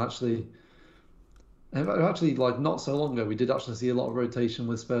there, and actually, like not so long ago, we did actually see a lot of rotation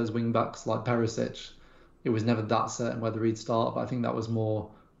with Spurs wing backs like Perisic. It was never that certain whether he'd start, but I think that was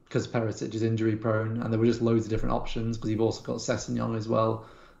more because Perisic is injury prone, and there were just loads of different options because you've also got Sessegnon as well.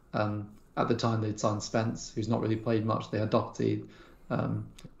 At the time, they'd signed Spence, who's not really played much. They had Doherty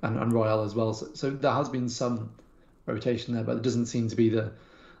and Royale as well. So there has been some rotation there, but it doesn't seem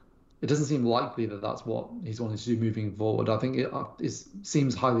likely that that's what he's wanting to do moving forward. I think it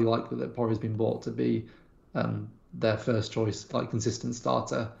seems highly likely that Porro's been bought to be their first choice, like consistent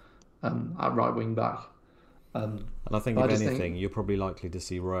starter at right wing back. And I think if anything, you're probably likely to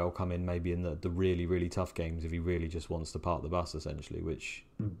see Royale come in maybe in the really, really tough games if he really just wants to park the bus, essentially, which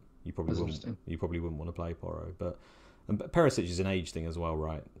you probably wouldn't want to play Porro. But Perisic is an age thing as well,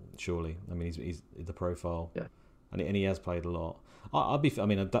 right? Surely. I mean, he's the profile. Yeah. And he has played a lot.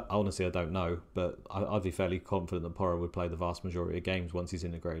 Honestly, I don't know, but I'd be fairly confident that Porro would play the vast majority of games once he's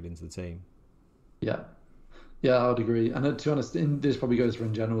integrated into the team. Yeah. Yeah, I would agree. And to be honest, this probably goes for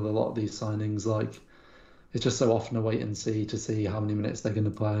in general with a lot of these signings, like, it's just so often a wait and see to see how many minutes they're going to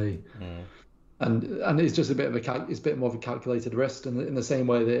play. and it's just a bit of it's a bit more of a calculated risk, and in the same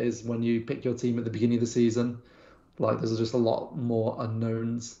way that it is when you pick your team at the beginning of the season, like there's just a lot more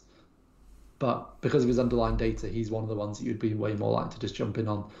unknowns. But because of his underlying data, he's one of the ones that you'd be way more likely to just jump in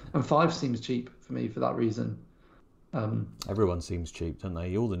on. And 5 seems cheap for me for that reason. Everyone seems cheap, don't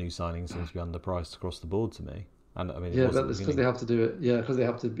they? All the new signings seem to be underpriced across the board to me. And I mean, yeah, but it's because they have to do it. Yeah, because they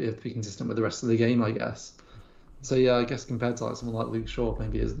have to be consistent with the rest of the game, I guess. So yeah, I guess compared to like someone like Luke Shaw,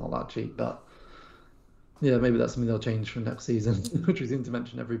 maybe it's not that cheap. But yeah, maybe that's something they'll change for next season, which we seem to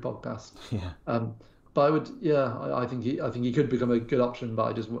mention every podcast. Yeah. But I would, yeah, I think he could become a good option,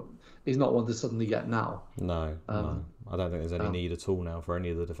 but he's not one to suddenly get now. No. I don't think there's any need at all now for any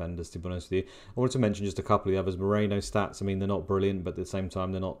of the defenders, to be honest with you. I wanted to mention just a couple of the others. Moreno stats, I mean, they're not brilliant, but at the same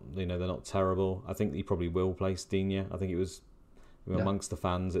time, they're not terrible. I think he probably will play Digne. I think it was amongst the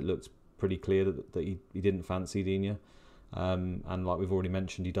fans, it looked pretty clear that he didn't fancy Digne. And like we've already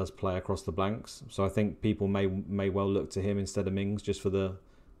mentioned, he does play across the blanks. So I think people may well look to him instead of Mings just for the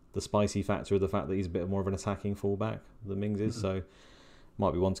spicy factor of the fact that he's a bit more of an attacking fullback than Mings is. So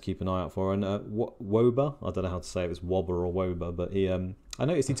might be one to keep an eye out for. And Woba, I don't know how to say it, it's Wobber or Woba, but I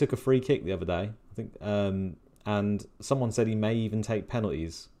noticed he took a free kick the other day, I think, and someone said he may even take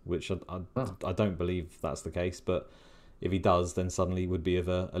penalties, which I don't believe that's the case, but if he does, then suddenly would be of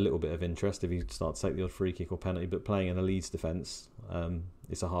a little bit of interest if he starts to take the odd free kick or penalty. But playing in a Leeds defence,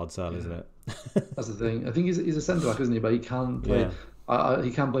 it's a hard sell, isn't it? That's the thing. I think he's a centre back, isn't he? But he can play. Yeah.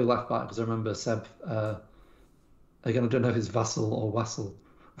 He can play left back because I remember Seb. Again, I don't know if it's Vassal or Wassel.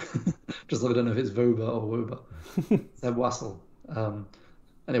 Just like I don't know if it's Voba or Woba. Seb Wassel.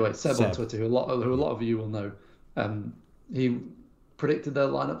 Anyway, Seb on Twitter, who a lot of you will know. He predicted their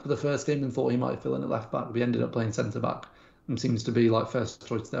lineup for the first game and thought he might fill in at left back. We ended up playing centre back and seems to be like first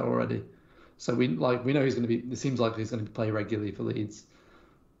choice there already. So we know he's going to be. It seems like he's going to play regularly for Leeds.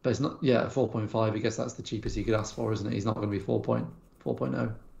 But it's not. Yeah, 4.5. I guess that's the cheapest he could ask for, isn't it? He's not going to be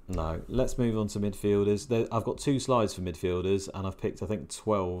 4.0. No, let's move on to midfielders. I've got 2 slides for midfielders, and I've picked, I think,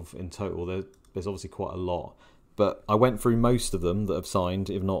 12 in total. There's obviously quite a lot, but I went through most of them that have signed,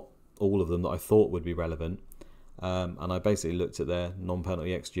 if not all of them that I thought would be relevant, and I basically looked at their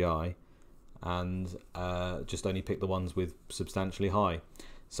non-penalty XGI, and just only picked the ones with substantially high.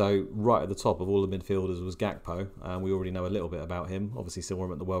 So right at the top of all the midfielders was Gakpo, and we already know a little bit about him. Obviously saw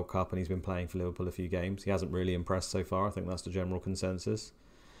him at the World Cup, and he's been playing for Liverpool a few games. He hasn't really impressed so far. I think that's the general consensus.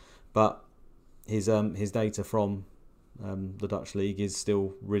 But his data from the Dutch league is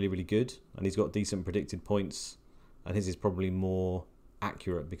still really, really good, and he's got decent predicted points, and his is probably more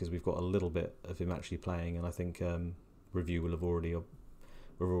accurate because we've got a little bit of him actually playing, and I think Review will have already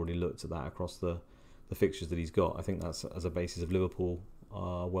looked at that across the fixtures that he's got. I think that's as a basis of Liverpool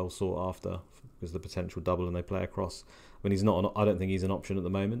are well sought after because of the potential double and they play across. I mean, I don't think he's an option at the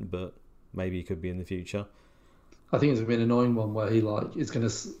moment, but maybe he could be in the future. I think it's been an annoying one where he is going to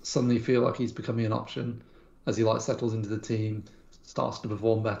suddenly feel like he's becoming an option as he settles into the team, starts to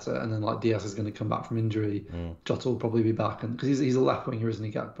perform better, and then Diaz is going to come back from injury. Jota will probably be back, and because he's a left winger, isn't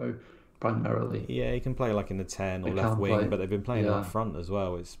he, Gakpo, primarily? Yeah, he can play in the 10 or left wing, but they've been playing up front as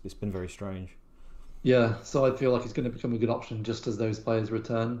well. It's been very strange. Yeah, so I feel like he's going to become a good option just as those players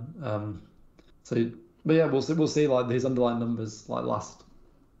return. But yeah, we'll see. His underlying numbers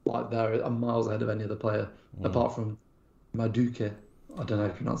they're miles ahead of any other player apart from Madueke. I don't know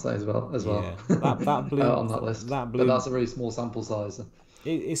if you pronounce that as well. Yeah. That blew on that list. But that's a really small sample size.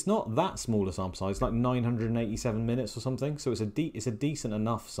 It's not that small a sample size. It's like 987 minutes or something. So it's a decent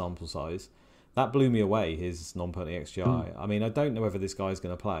enough sample size. That blew me away. His non-penalty XGI. I mean, I don't know whether this guy's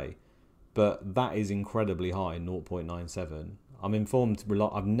going to play, but that is incredibly high, 0.97. I'm informed.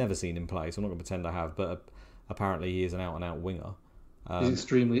 I've never seen him play, so I'm not going to pretend I have. But apparently, he is an out-and-out winger. He's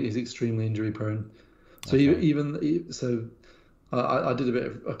extremely injury prone. So I did a bit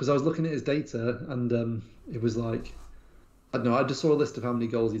of, because I was looking at his data and it was like, I don't know, I just saw a list of how many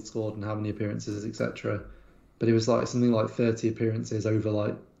goals he'd scored and how many appearances, etc. But it was something like 30 appearances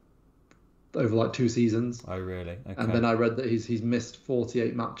over 2 seasons. Oh really? Okay. And then I read that he's missed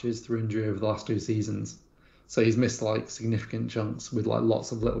 48 matches through injury over the last 2 seasons. So he's missed significant chunks with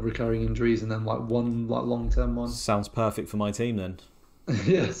lots of little recurring injuries and then one long-term one. Sounds perfect for my team then.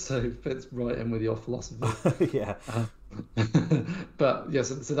 Yeah, so fits right in with your philosophy. Yeah. But yeah,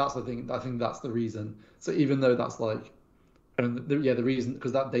 so that's the thing. I think that's the reason. So even though that's the reason,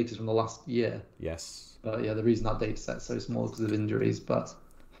 because that data's from the last year. Yes. But yeah, the reason that data set's so small is because of injuries. But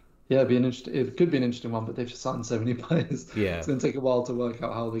yeah, it could be an interesting one, but they've just signed so many players. Yeah. It's going to take a while to work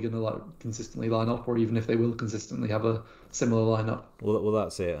out how they're going to consistently line up, or even if they will consistently have a similar lineup. Well,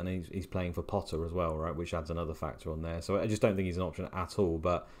 that's it, and he's playing for Potter as well, right? Which adds another factor on there. So I just don't think he's an option at all.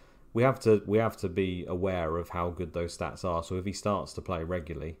 But we have to be aware of how good those stats are. So if he starts to play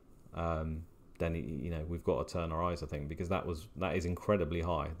regularly, then we've got to turn our eyes, I think, because that is incredibly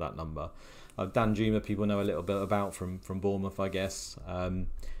high, that number. Danjuma, people know a little bit about from Bournemouth, I guess.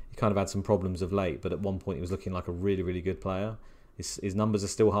 He kind of had some problems of late, but at one point he was looking like a really, really good player. His numbers are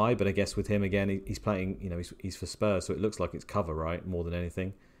still high, but I guess with him again, he's playing. He's for Spurs, so it looks like it's cover, right, more than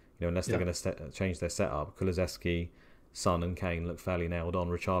anything. Unless they're going to change their setup. Kulusevski, Son, and Kane look fairly nailed on.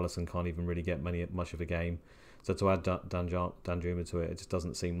 Richarlison can't even really get much of a game. So to add Danjuma to it, it just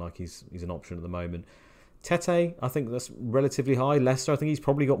doesn't seem like he's an option at the moment. Tete, I think that's relatively high. Leicester, I think he's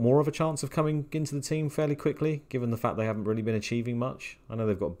probably got more of a chance of coming into the team fairly quickly, given the fact they haven't really been achieving much. I know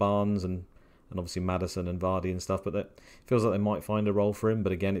they've got Barnes and obviously Maddison and Vardy and stuff, but that feels like they might find a role for him.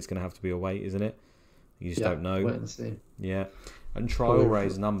 But again, it's going to have to be a wait, isn't it? You just don't know. Wait and see. Yeah. And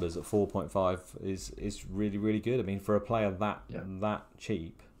Traore's numbers at 4.5 is really, really good. I mean, for a player that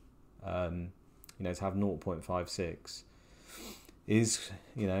cheap, to have 0.56 is,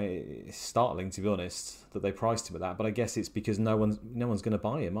 it's startling, to be honest, that they priced him at that. But I guess it's because no one's going to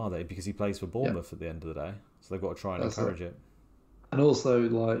buy him, are they? Because he plays for Bournemouth at the end of the day, so they've got to try and encourage it. And also,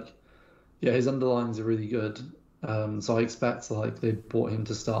 his underlines are really good. So I expect they bought him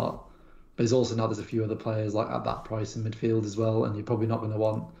to start. But there's a few other players at that price in midfield as well, and you're probably not going to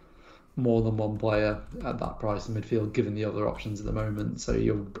want more than one player at that price in midfield, given the other options at the moment. So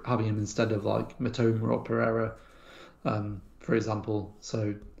you're having him instead of Matoma or Pereira, for example.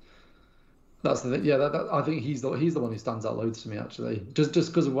 So that's the thing. Yeah, I think he's the one who stands out loads to me, actually. Just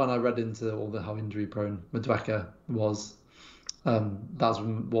because of when I read into all how injury prone Madueke was. That's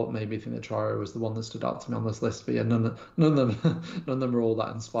what made me think that Traore was the one that stood out to me on this list. But yeah, none of them are all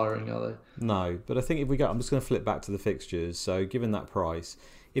that inspiring, are they? No, but I think I'm just going to flip back to the fixtures. So given that price,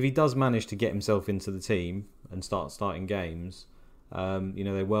 if he does manage to get himself into the team and starting games,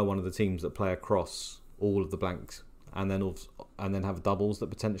 they were one of the teams that play across all of the blanks and then have doubles that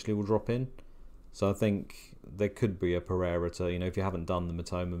potentially will drop in. So I think there could be a Pereira to, if you haven't done the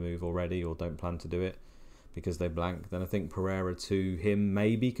Matoma move already or don't plan to do it, because they blank, then I think Pereira to him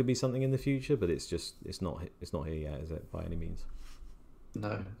maybe could be something in the future, but it's not here yet, is it, by any means?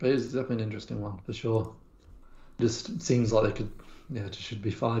 No, but it's definitely an interesting one for sure. Just seems like they could, it should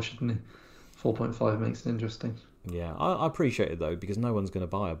be 5, shouldn't it? 4.5 makes it interesting. Yeah, I appreciate it though, because no one's going to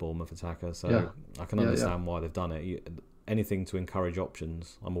buy a Bournemouth attacker, so I can understand why they've done it. Anything to encourage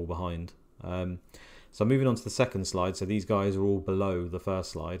options, I'm all behind. So moving on to the second slide, so these guys are all below the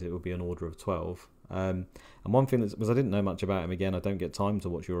first slide. It will be an order of 12. And one thing was I didn't know much about him. Again, I don't get time to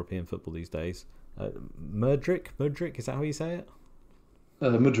watch European football these days. Mudryk, is that how you say it?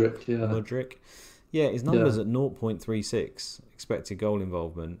 Mudryk, yeah. Mudryk. Yeah, his numbers at 0.36 expected goal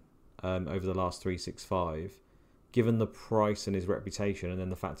involvement over the last 365. Given the price and his reputation, and then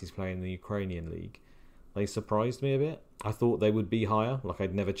the fact he's playing in the Ukrainian league, they surprised me a bit. I thought they would be higher.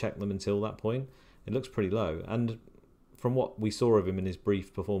 I'd never checked them until that point. It looks pretty low. And from what we saw of him in his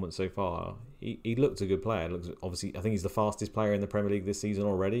brief performance so far, he looked a good player. Obviously, I think he's the fastest player in the Premier League this season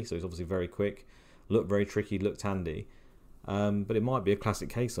already, so he's obviously very quick, looked very tricky, looked handy. But it might be a classic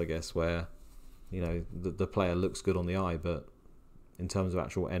case, I guess, where the player looks good on the eye, but in terms of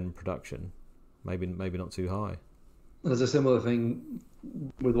actual end production, maybe not too high. There's a similar thing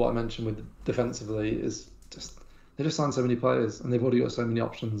with what I mentioned with defensively, is they just signed so many players, and they've already got so many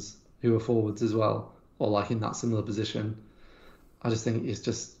options who are forwards as well, or in that similar position. I just think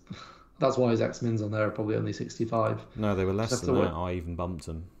that's why his X-Mins on there are probably only 65. No, they were less than that. I even bumped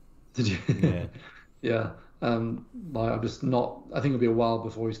them. Did you? Yeah. Yeah. I'm just not. I think it'll be a while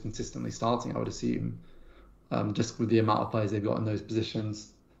before he's consistently starting, I would assume, just with the amount of players they've got in those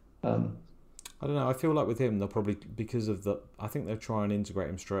positions. I don't know. I feel like with him, they'll probably, because of I think they'll try and integrate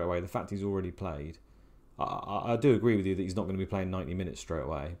him straight away. The fact he's already played. I do agree with you that he's not going to be playing 90 minutes straight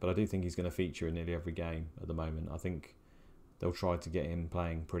away, but I do think he's going to feature in nearly every game at the moment. I think they'll try to get him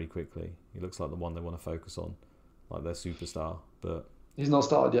playing pretty quickly. He looks like the one they want to focus on, like their superstar. But he's not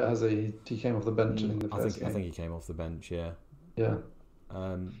started yet, has he? He came off the bench in the first game. I think he came off the bench, yeah. Yeah.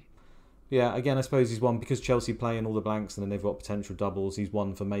 Yeah, again, I suppose he's one because Chelsea play in all the blanks and then they've got potential doubles. He's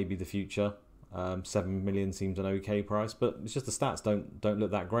one for maybe the future. 7 million seems an okay price, but it's just the stats don't look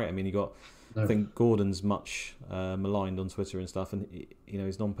that great. I mean, I think Gordon's much maligned on Twitter and stuff, and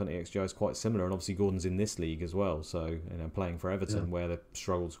his non-penalty XGI is quite similar, and obviously Gordon's in this league as well, so playing for Everton where they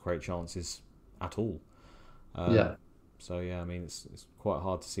struggle to create chances at all. So yeah, I mean it's quite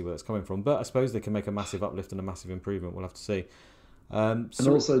hard to see where that's coming from, but I suppose they can make a massive uplift and a massive improvement. We'll have to see.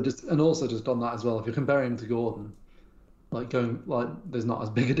 Also just on that as well, if you're comparing him to Gordon, there's not as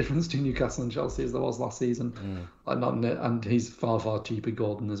big a difference to Newcastle and Chelsea as there was last season. Like not and he's far cheaper,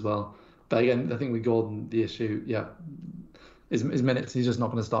 Gordon, as well. But again, I think with Gordon the issue, his minutes, he's just not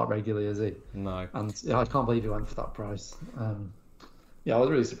going to start regularly, is he? No. And I can't believe he went for that price. I was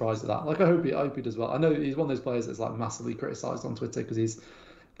really surprised at that. Like I hope he does well. I know he's one of those players that's like massively criticised on Twitter because he's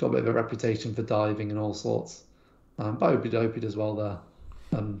got a bit of a reputation for diving and all sorts. But I hope he does well there.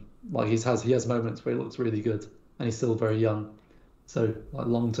 Like he has moments where he looks really good, and he's still very young. So like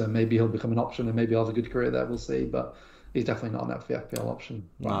long term, maybe he'll become an option, and maybe he'll have a good career there. We'll see. But he's definitely not an FPL option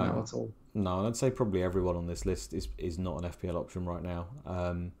right now at all. No, and I'd say probably everyone on this list is not an FPL option right now.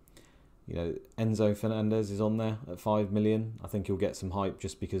 Enzo Fernandez is on there at 5 million. I think he'll get some hype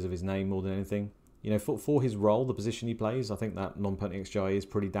just because of his name more than anything. For his role, the position he plays, I think that non-penalty XGI is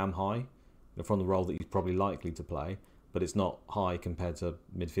pretty damn high from the role that he's probably likely to play. But it's not high compared to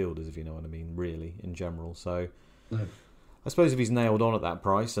midfielders, if you know what I mean, really, in general. So No. I suppose if he's nailed on at that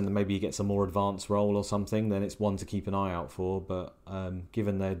price and then maybe he gets a more advanced role or something, then it's one to keep an eye out for. But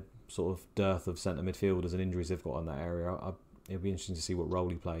given their sort of dearth of centre midfielders and injuries they've got in that area, it'll be interesting to see what role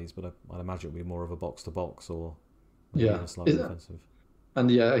he plays. But I'd imagine it'll be more of a box-to-box or maybe slightly defensive. And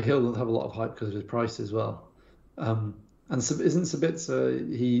he'll have a lot of hype because of his price as well. And isn't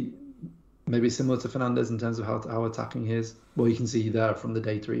Sabitzer, he maybe similar to Fernandez in terms of how attacking he is? Well, you can see there from the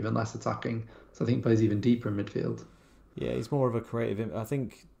data even less attacking. So I think he plays even deeper in midfield. Yeah, he's more of a creative. I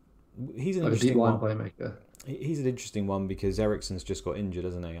think he's an Like interesting a deep line one. playmaker. He's an interesting one because Eriksen's just got injured,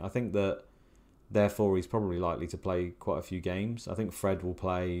 hasn't he? I think that therefore he's probably likely to play quite a few games. I think Fred will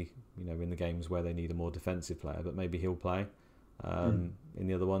play, in the games where they need a more defensive player, but maybe he'll play in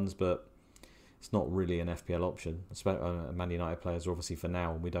the other ones. But it's not really an FPL option. Man United players are obviously for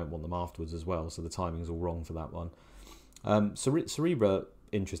now, and we don't want them afterwards as well. So the timing's all wrong for that one. Cerebra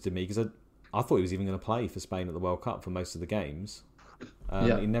interested me because I thought he was even going to play for Spain at the World Cup for most of the games.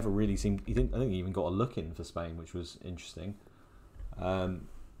 He never really seemed. I think he even got a look in for Spain, which was interesting.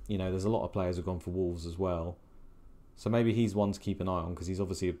 There's a lot of players who've gone for Wolves as well. So maybe he's one to keep an eye on because he's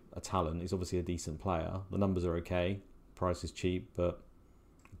obviously a talent. He's obviously a decent player. The numbers are okay. Price is cheap, but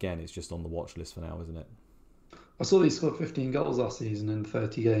again, it's just on the watch list for now, isn't it? I saw that he scored 15 goals last season in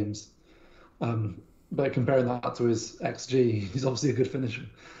 30 games. But comparing that to his XG, he's obviously a good finisher,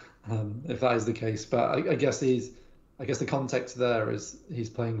 if that is the case. But I guess the context there is he's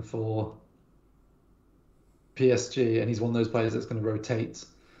playing for PSG, and he's one of those players that's going to rotate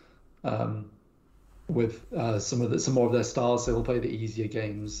with some more of their stars. So he'll play the easier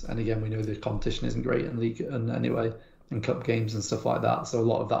games. And again, we know the competition isn't great in league and anyway, in cup games and stuff like that. So a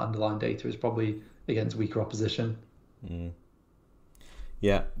lot of that underlying data is probably against weaker opposition.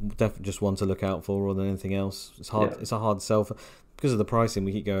 Yeah, definitely just one to look out for more than anything else. It's hard. Yeah. It's a hard sell because of the pricing.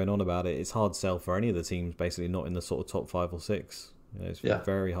 We keep going on about it. It's hard sell for any of the teams basically not in the sort of top 5 or 6. It's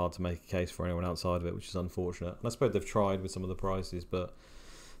very hard to make a case for anyone outside of it, which is unfortunate. And I suppose they've tried with some of the prices, but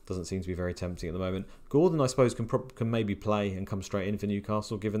doesn't seem to be very tempting at the moment. Gordon, I suppose, can maybe play and come straight in for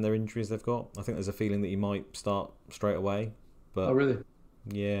Newcastle given their injuries they've got. I think there's a feeling that he might start straight away. But oh, really?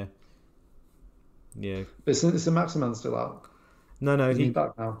 Yeah. But is the Maximan still out? No, he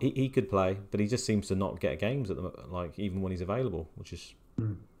back now? He could play, but he just seems to not get games at even when he's available, which is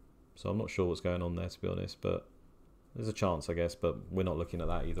so I'm not sure what's going on there, to be honest. But there's a chance, I guess. But we're not looking at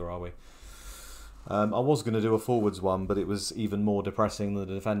that either, are we? I was going to do a forwards one, but it was even more depressing than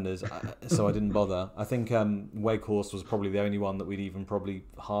the defenders, so I didn't bother. I think Weghorst was probably the only one that we'd even probably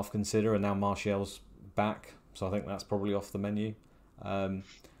half consider, and now Martial's back, so I think that's probably off the menu. There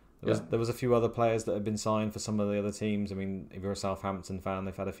was a few other players that had been signed for some of the other teams. I mean, if you're a Southampton fan,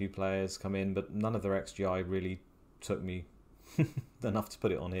 they've had a few players come in, but none of their XGI really took me enough to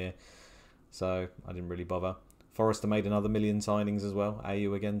put it on here, so I didn't really bother. Forrester made another million signings as well.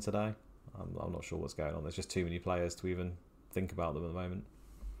 AU again today. I'm not sure what's going on. There's just too many players to even think about them at the moment.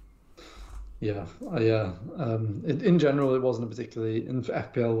 In general, it wasn't a particularly, in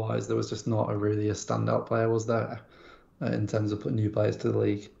FPL wise, there was just not really a standout player, was there, in terms of putting new players to the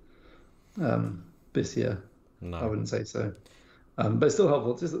league this year? No, I wouldn't say so. But it's still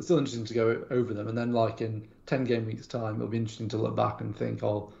helpful. It's still interesting to go over them, and then like in 10 game weeks time, it'll be interesting to look back and think,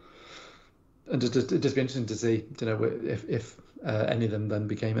 and just be interesting to see, if any of them then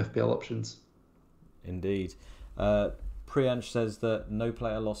became FPL options. Indeed. Priyansh says that no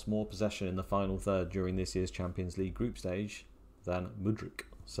player lost more possession in the final third during this year's Champions League group stage than Mudryk.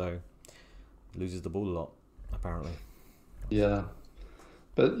 So loses the ball a lot, apparently. Yeah,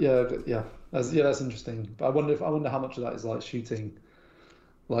 but that's interesting. But I wonder how much of that is like shooting.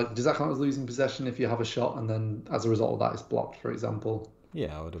 Like, does that count as losing possession if you have a shot and then as a result of that it's blocked, for example?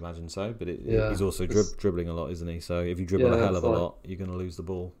 Yeah, I would imagine so. But Yeah, he's also dribbling a lot, isn't he? So if you dribble a yeah, hell it's of a lot, you're going to lose the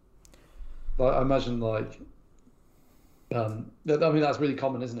ball. like I imagine I mean that's really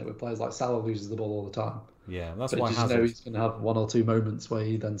common, isn't it, with players like Salah loses the ball all the time, Yeah, that's but why just know Hazard. he's going to have one or two moments where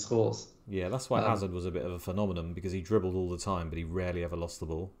he then scores. Yeah, that's why Um, Hazard was a bit of a phenomenon because he dribbled all the time, but he rarely ever lost the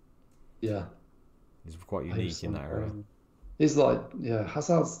ball. yeah, He's quite he was unique in that area. he's like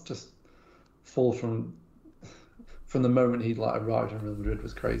Hazard's just fall from the moment he like arrived in Real Madrid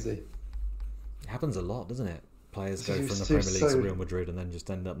was crazy. It happens a lot, doesn't it? Players go He from the was, he Premier was League to so Real Madrid and then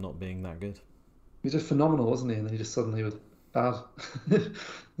just end up not being that good. he was just phenomenal, wasn't he? And then he just suddenly was bad.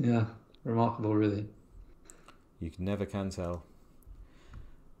 Yeah, remarkable, really. You never can tell.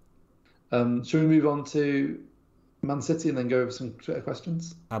 Should we move on to Man City and then go over some Twitter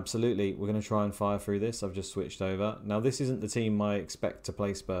questions? Absolutely. We're going to try and fire through this. I've just switched over. Now, this isn't the team I expect to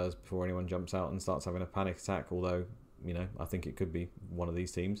play Spurs before anyone jumps out and starts having a panic attack, although, I think it could be one of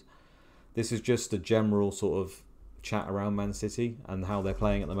these teams. This is just a general sort of chat around Man City and how they're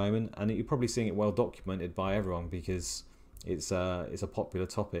playing at the moment. And you're probably seeing it well documented by everyone because it's a popular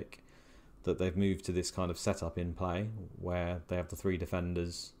topic that they've moved to this kind of setup in play where they have the three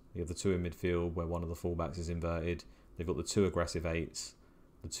defenders. You have the two in midfield where one of the fullbacks is inverted. They've got the two aggressive eights,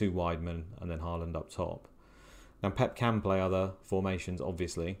 the two wide men, and then Haaland up top. Now, Pep can play other formations,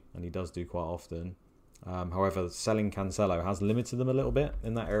 obviously, and he does do quite often. However, selling Cancelo has limited them a little bit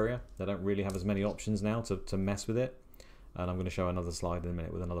in that area. They don't really have as many options now to mess with it. And I'm going to show another slide in a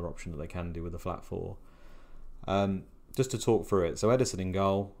minute with another option that they can do with the flat four. Just to talk through it. So Ederson in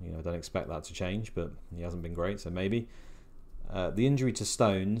goal, don't expect that to change, but he hasn't been great, so maybe. The injury to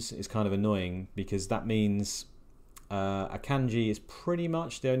Stones is kind of annoying because that means Akanji is pretty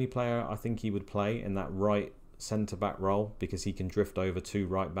much the only player I think he would play in that right centre-back role because he can drift over to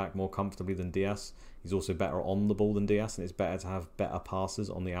right-back more comfortably than Diaz. He's also better on the ball than Diaz, and it's better to have better passes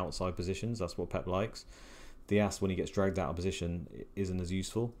on the outside positions. That's what Pep likes. Diaz, when he gets dragged out of position, isn't as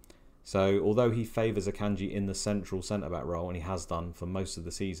useful. So although he favours Akanji in the central centre-back role, and he has done for most of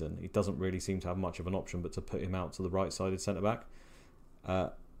the season, he doesn't really seem to have much of an option but to put him out to the right-sided centre-back.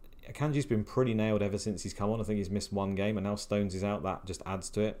 Akanji's been pretty nailed ever since he's come on. I think he's missed one game, and now Stones is out. That just adds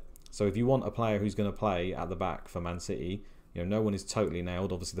to it. So if you want a player who's going to play at the back for Man City, no one is totally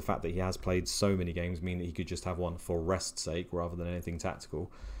nailed. Obviously, the fact that he has played so many games mean that he could just have one for rest's sake rather than anything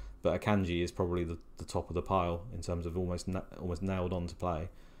tactical. But Akanji is probably the top of the pile in terms of almost nailed on to play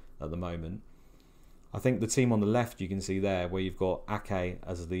at the moment. I think the team on the left you can see there, where you've got Ake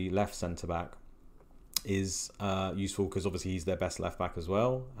as the left centre back, is useful because obviously he's their best left back as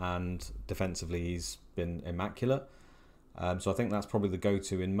well, and defensively he's been immaculate. So I think that's probably the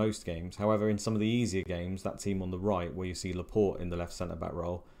go-to in most games. However, in some of the easier games, that team on the right, where you see Laporte in the left centre-back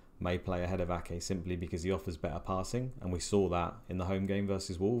role, may play ahead of Ake simply because he offers better passing, and we saw that in the home game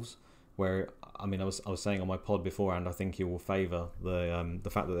versus Wolves, where I was saying on my pod beforehand, I think he will favour the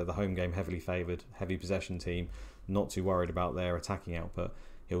fact that they're the home game heavily favoured, heavy possession team, not too worried about their attacking output.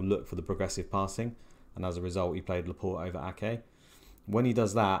 He'll look for the progressive passing, and as a result, he played Laporte over Ake. When he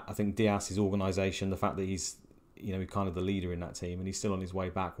does that, I think Diaz's organisation, the fact that he's kind of the leader in that team, and he's still on his way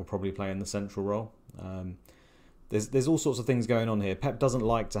back, will probably play in the central role. There's all sorts of things going on here. Pep doesn't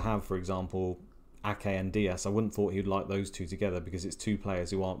like to have, for example, Ake and Diaz. I wouldn't thought he'd like those two together because it's two players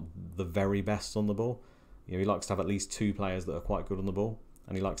who aren't the very best on the ball. He likes to have at least two players that are quite good on the ball,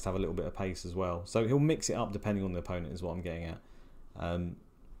 and he likes to have a little bit of pace as well. So he'll mix it up depending on the opponent, is what I'm getting at.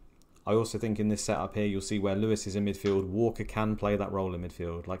 I also think in this setup here, you'll see where Lewis is in midfield. Walker can play that role in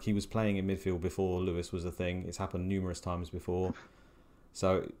midfield. Like he was playing in midfield before Lewis was a thing. It's happened numerous times before.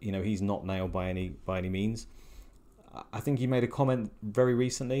 So, he's not nailed by any means. I think he made a comment very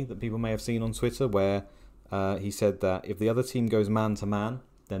recently that people may have seen on Twitter where he said that if the other team goes man to man,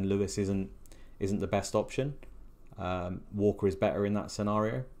 then Lewis isn't the best option. Walker is better in that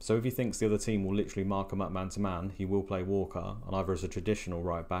scenario. So if he thinks the other team will literally mark him up man to man, he will play Walker, and either as a traditional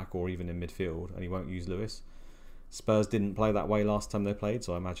right back or even in midfield, and he won't use Lewis. Spurs didn't play that way last time they played,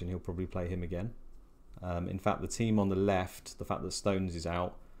 so I imagine he'll probably play him again. In fact, the team on the left, the fact that Stones is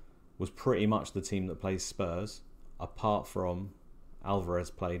out, was pretty much the team that plays Spurs, apart from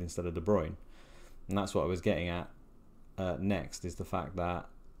Alvarez played instead of De Bruyne. And that's what I was getting at next, is the fact that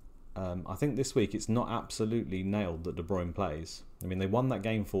I think this week it's not absolutely nailed that De Bruyne plays. I mean, they won that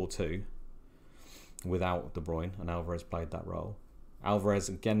game 4-2 without De Bruyne, and Alvarez played that role. Alvarez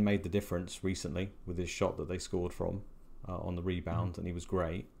again made the difference recently with his shot that they scored from on the rebound, and he was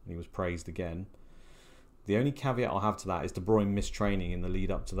great, and he was praised again. The only caveat I'll have to that is De Bruyne missed training in the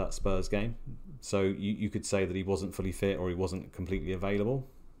lead up to that Spurs game. So you could say that he wasn't fully fit or he wasn't completely available.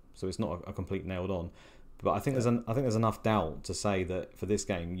 So it's not a complete nailed on. But I think there's enough doubt to say that for this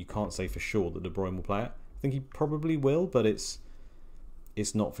game you can't say for sure that De Bruyne will play it. I think he probably will, but it's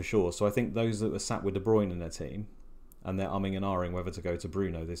not for sure. So I think those that were sat with De Bruyne in their team and they're umming and ahhing whether to go to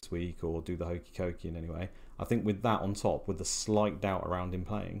Bruno this week or do the hokey cokey in any way, I think with that on top, with the slight doubt around him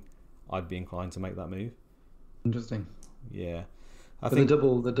playing, I'd be inclined to make that move. Interesting. Yeah. But the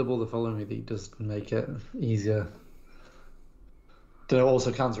double the following week does make it easier. It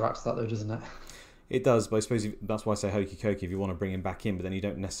also counteracts that though, doesn't it? It does, but I suppose that's why I say hokey cokey if you want to bring him back in, but then you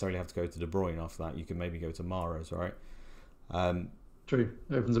don't necessarily have to go to De Bruyne after that. You can maybe go to Mahrez, right? True.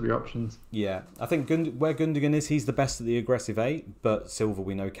 It opens up your options. Yeah. I think where Gundogan is, he's the best at the aggressive 8, but Silva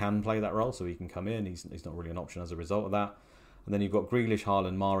we know can play that role, so he can come in. He's not really an option as a result of that. And then you've got Grealish,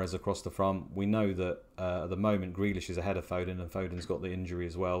 Haaland, Mahrez across the front. We know that at the moment Grealish is ahead of Foden, and Foden's got the injury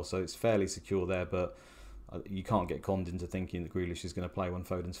as well, so it's fairly secure there, but you can't get conned into thinking that Grealish is going to play when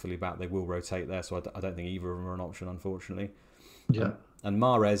Foden's fully back. They will rotate there, so I don't think either of them are an option, unfortunately. Yeah. And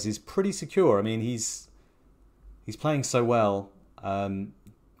Mahrez is pretty secure. I mean, he's playing so well.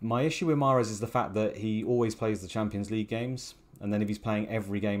 My issue with Mahrez is the fact that he always plays the Champions League games, and then if he's playing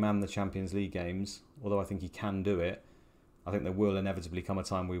every game and the Champions League games, although I think he can do it, I think there will inevitably come a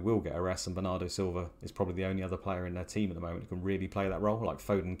time we will get a rest, and Bernardo Silva is probably the only other player in their team at the moment who can really play that role. Like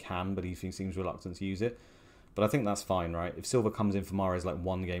Foden can, but he seems reluctant to use it. But I think that's fine, right? If Silva comes in for Mahrez like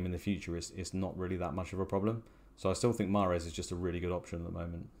one game in the future, it's not really that much of a problem. So I still think Mahrez is just a really good option at the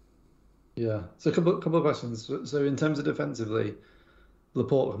moment. Yeah. So a couple of questions. So in terms of defensively,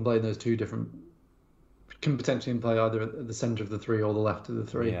 Laporte can play in those two different... can potentially play either at the centre of the three or the left of the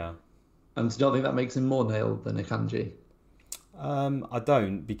three. Yeah. And do you not think that makes him more nailed than Akanji? I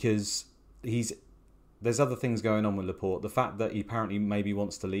don't, because there's other things going on with Laporte. The fact that he apparently maybe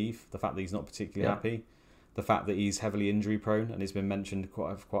wants to leave, the fact that he's not particularly happy, the fact that he's heavily injury prone, and it's been mentioned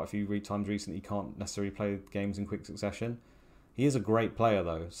quite a few times recently, he can't necessarily play games in quick succession. He is a great player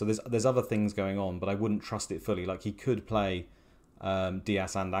though, so there's other things going on, but I wouldn't trust it fully. Like he could play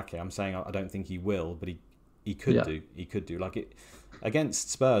Diaz and Ake. I'm saying I don't think he will, but he could do. He could do. Like it against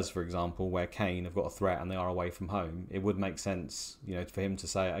Spurs, for example, where Kane have got a threat and they are away from home. It would make sense, for him to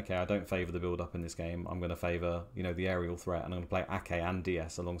say, okay, I don't favour the build-up in this game. I'm going to favour, the aerial threat, and I'm going to play Ake and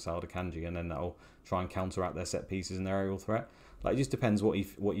Diaz alongside Akanji, and then that'll try and counteract their set pieces and their aerial threat. Like it just depends what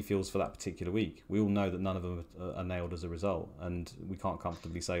he feels for that particular week. We all know that none of them are nailed as a result, and we can't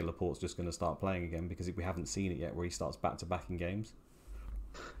comfortably say Laporte's just going to start playing again because we haven't seen it yet where he starts back-to-back in games.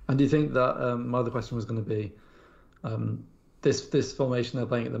 And do you think that my other question was going to be this formation they're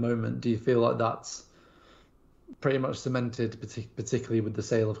playing at the moment? Do you feel like that's pretty much cemented, particularly with the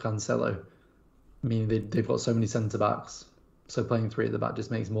sale of Cancelo? I mean, they've got so many centre backs, so playing three at the back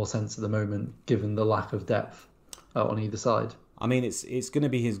just makes more sense at the moment, given the lack of depth on either side. I mean, it's going to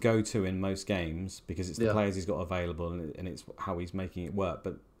be his go-to in most games because it's the players he's got available and it's how he's making it work.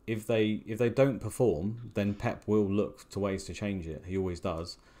 But if they don't perform, then Pep will look to ways to change it. He always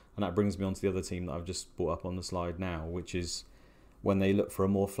does. And that brings me on to the other team that I've just brought up on the slide now, which is when they look for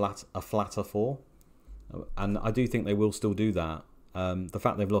a flatter four. And I do think they will still do that. The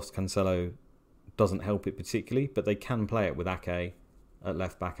fact they've lost Cancelo doesn't help it particularly, but they can play it with Ake at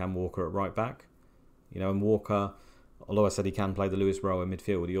left back and Walker at right back. And Walker, although I said he can play the Lewis role in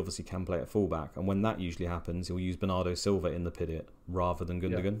midfield, he obviously can play at fullback. And when that usually happens, he'll use Bernardo Silva in the pivot rather than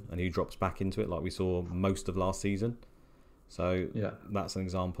Gundogan, and he drops back into it like we saw most of last season. So that's an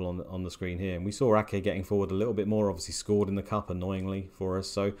example on the screen here. And we saw Ake getting forward a little bit more, obviously scored in the cup annoyingly for us.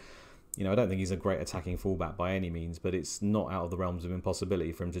 So, I don't think he's a great attacking fullback by any means, but it's not out of the realms of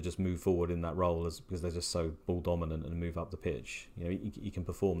impossibility for him to just move forward in that role because they're just so ball dominant and move up the pitch. He can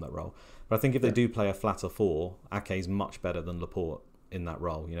perform that role. But I think if they do play a flatter four, Ake's much better than Laporte in that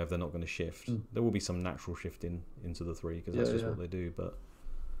role. If they're not going to shift, there will be some natural shifting into the three because that's just what they do. But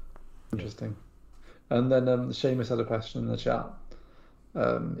interesting. And then Seamus had a question in the chat.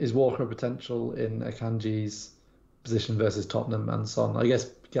 Is Walker a potential in Akanji's position versus Tottenham and Son? I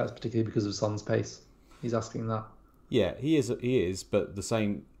guess that's particularly because of Son's pace. He's asking that. Yeah, he is, but the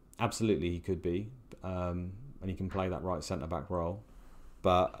same. Absolutely, he could be, and he can play that right centre back role.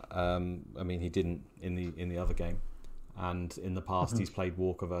 But he didn't in the other game, and in the past he's played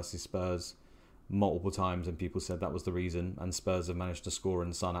Walker versus Spurs multiple times, and people said that was the reason. And Spurs have managed to score,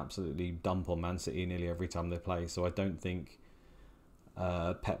 and Son absolutely dump on Man City nearly every time they play. So I don't think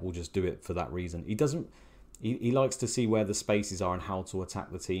Pep will just do it for that reason. He doesn't. He likes to see where the spaces are and how to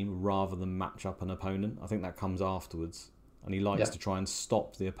attack the team rather than match up an opponent. I think that comes afterwards. And he likes to try and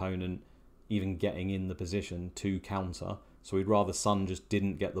stop the opponent even getting in the position to counter. So he'd rather Son just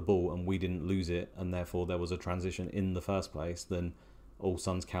didn't get the ball and we didn't lose it, and therefore there was a transition in the first place, than "Oh,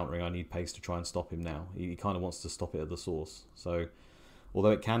 Son's countering. I need pace to try and stop him now." He kind of wants to stop it at the source. So,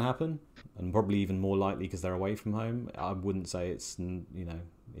 although it can happen, and probably even more likely because they're away from home, I wouldn't say it's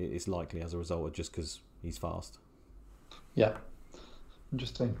likely as a result of just because he's fast. Yeah,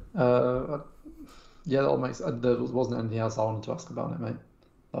 interesting. Yeah, that all makes. There wasn't anything else I wanted to ask about it, mate.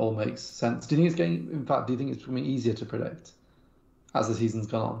 That all makes sense. Do you think it's getting? In fact, do you think it's becoming easier to predict as the season's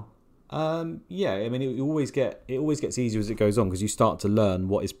gone on? Yeah, I mean, it always gets easier as it goes on because you start to learn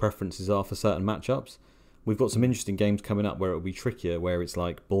what his preferences are for certain matchups. We've got some interesting games coming up where it'll be trickier, where it's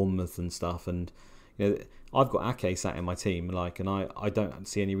like Bournemouth and stuff, and I've got Ake sat in my team, and I don't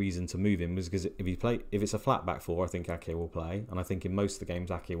see any reason to move him because if it's a flat back four, I think Ake will play, and I think in most of the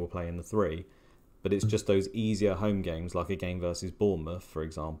games Ake will play in the 3. But it's just those easier home games, like a game versus Bournemouth, for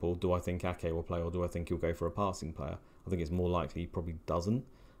example. Do I think Ake will play, or do I think he'll go for a passing player? I think it's more likely he probably doesn't,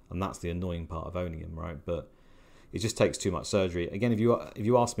 and that's the annoying part of owning him, right? But it just takes too much surgery. Again, if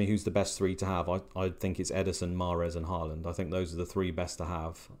you ask me who's the best 3 to have, I think it's Ederson, Mahrez, and Haaland. I think those are the 3 best to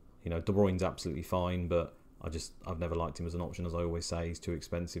have. De Bruyne's absolutely fine, but I've never liked him as an option. As I always say, he's too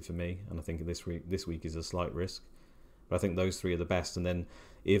expensive for me, and I think this week is a slight risk. But I think those 3 are the best. And then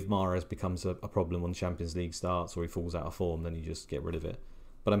if Mahrez becomes a problem when Champions League starts or he falls out of form, then you just get rid of it.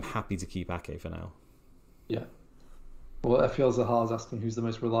 But I'm happy to keep Ake for now. Yeah. Well, FPL Zahar's asking who's the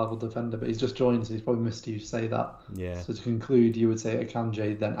most reliable defender, but he's just joined, so he's probably missed you say that. Yeah. So to conclude, you would say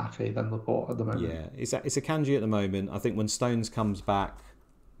Akanji, then Ake, then Laporte at the moment. Yeah, it's Akanji at the moment. I think when Stones comes back,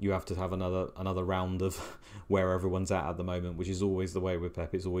 you have to have another round of where everyone's at the moment, which is always the way with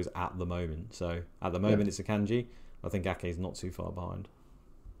Pep. It's always at the moment. So at the moment, It's Akanji. I think Ake is not too far behind.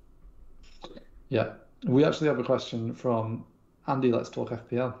 Yeah. We actually have a question from Andy Let's Talk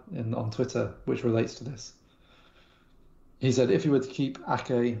FPL on Twitter, which relates to this. He said, if you were to keep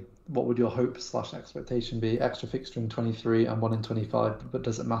Ake, what would your hope/expectation be? Extra fixture in 23 and 1 in 25, but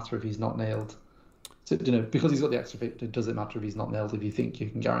does it matter if he's not nailed? So, because he's got the extra fixture, does it matter if he's not nailed if you think you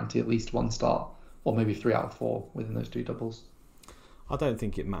can guarantee at least 1 start or maybe 3 out of 4 within those 2 doubles? I don't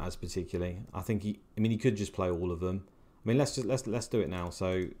think it matters particularly. I think he could just play all of them. I mean, let's do it now.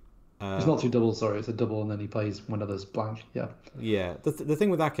 So it's not 2 doubles, sorry. It's a double and then he plays when others blank. Yeah. Yeah. The thing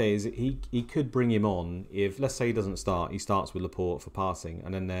with Ake is he could bring him on if, let's say he doesn't start, he starts with Laporte for passing,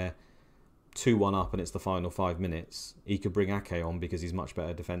 and then they're 2-1 up and it's the final 5 minutes. He could bring Ake on because he's much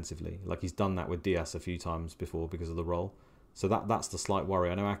better defensively. Like he's done that with Diaz a few times before because of the role. So that's the slight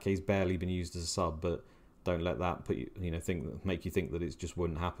worry. I know Ake's barely been used as a sub, but don't let that put you, make you think that it just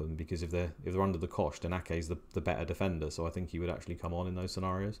wouldn't happen, because if they're under the cosh, then Ake's the better defender. So I think he would actually come on in those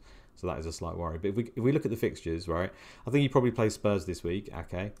scenarios. So that is a slight worry. But if we look at the fixtures, right, I think he probably plays Spurs this week,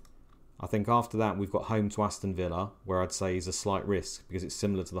 Ake. I think after that we've got home to Aston Villa, where I'd say is a slight risk because it's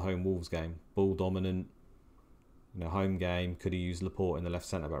similar to the home Wolves game. Ball dominant, home game. Could he use Laporte in the left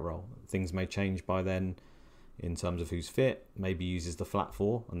centre back role? Things may change by then in terms of who's fit. Maybe uses the flat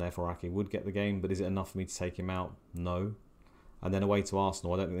 4 and therefore Ake would get the game, but is it enough for me to take him out? No. And then away to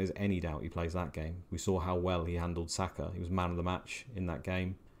Arsenal, I don't think there's any doubt he plays that game. We saw how well he handled Saka. He was man of the match in that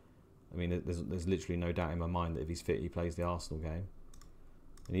game. I mean, there's literally no doubt in my mind that if he's fit, he plays the Arsenal game.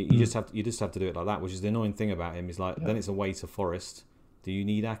 And you just have to do it like that, which is the annoying thing about him. Is then it's away to Forest. Do you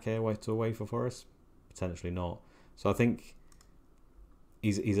need Ake away for Forest? Potentially not. So I think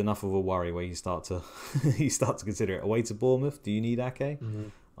he's enough of a worry where you start to consider it. Away to Bournemouth, do you need Ake? Mm-hmm.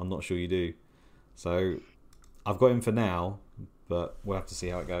 I'm not sure you do. So I've got him for now, but we'll have to see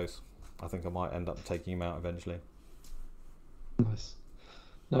how it goes. I think I might end up taking him out eventually. Nice.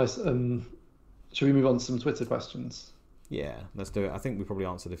 Should we move on to some Twitter questions? Yeah, let's do it. I think we probably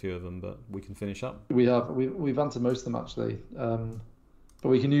answered a few of them, but we can finish up. We've answered most of them actually, but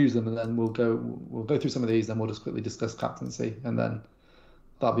we can use them, and then we'll go through some of these, then we'll just quickly discuss captaincy, and then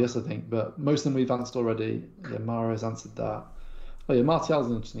that'll be us, I think. But most of them we've answered already. Yeah, Mara's answered that. Oh yeah, Martial's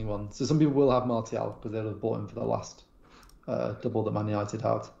an interesting one. So some people will have Martial because they'll have bought him for the last double that Man United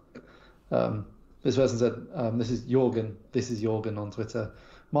had. This person said, "This is Jorgen on Twitter.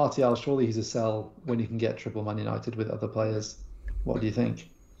 Martial, surely he's a sell when you can get triple Man United with other players. What do you think?"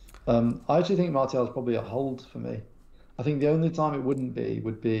 I actually think Martial is probably a hold for me. I think the only time it wouldn't be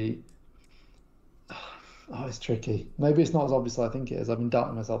would be... Oh, it's tricky. Maybe it's not as obvious as I think it is. I've been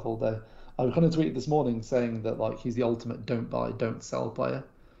doubting myself all day. I kind of tweeted this morning saying that he's the ultimate don't buy, don't sell player.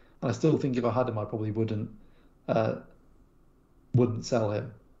 And I still think if I had him, I probably wouldn't sell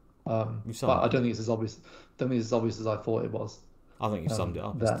him. But I don't think it's as obvious. Don't think it's as obvious as I thought it was. I think you summed it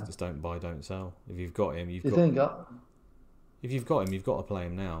up. Just don't buy, don't sell. If you've got him, if you've got him, you've got to play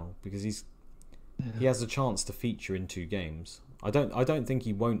him now because he has a chance to feature in 2 games. I don't think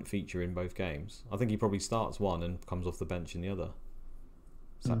he won't feature in both games. I think he probably starts one and comes off the bench in the other.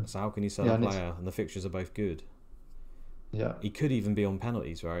 So how can you sell a player and the fixtures are both good? Yeah. He could even be on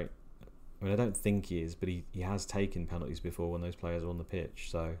penalties, right? I mean, I don't think he is, but he has taken penalties before when those players are on the pitch,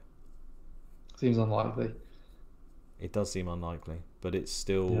 so... Seems unlikely. It does seem unlikely, but it's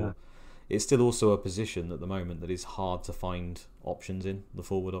still also a position at the moment that is hard to find options in, the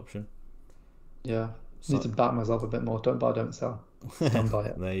forward option. Yeah. Need to back myself a bit more. Don't buy, don't sell. Stand by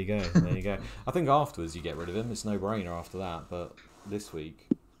it. There you go. I think afterwards you get rid of him. It's no brainer after that, but this week...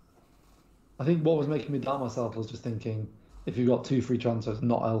 I think what was making me doubt myself was just thinking, if you've got 2 free transfers,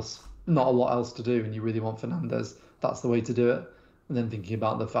 not a lot else to do, and you really want Fernandes, that's the way to do it. And then thinking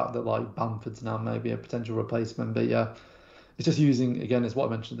about the fact that like Bamford's now maybe a potential replacement, but yeah, it's just using, again, it's what I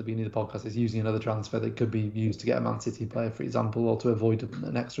mentioned at the beginning of the podcast, it's using another transfer that could be used to get a Man City player, for example, or to avoid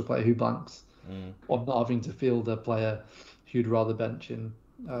an extra player who blanks, or not having to field a player who'd rather bench in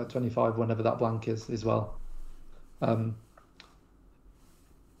 25 whenever that blank is as well. Let's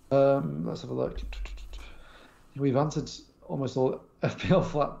have a look. We've answered almost all. FPL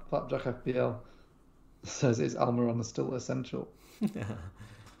Flapjack FPL says, is Almiron still essential?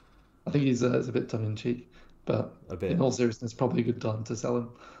 I think he's a bit tongue in cheek, but in all seriousness, probably a good time to sell him.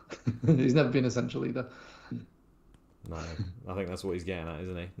 He's never been essential either. No, I think that's what he's getting at,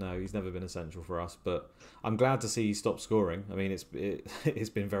 isn't he? No, he's never been essential for us, but I'm glad to see he stopped scoring. I mean, it's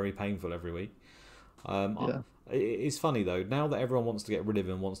been very painful every week. It's funny though. Now that everyone wants to get rid of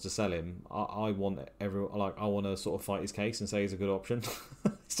him, wants to sell him, I want to sort of fight his case and say he's a good option.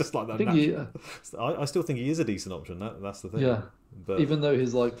 It's just like that. I still think he is a decent option. That's the thing. Yeah. But even though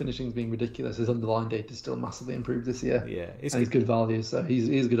his finishing's being ridiculous, his underlying data is still massively improved this year. Yeah, and he's good value, so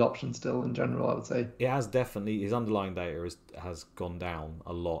he's a good option still in general, I would say. It has definitely, his underlying data has gone down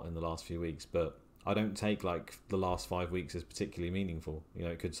a lot in the last few weeks, but I don't take like the last 5 weeks as particularly meaningful. You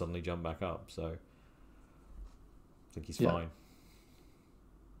know, it could suddenly jump back up, so I think he's fine.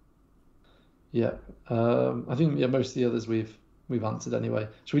 Yeah, I think most of the others we've answered anyway.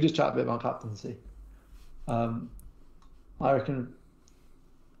 Should we just chat a bit about captaincy? I reckon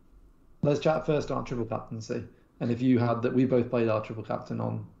let's chat first on triple captaincy. And if you had that, we both played our triple captain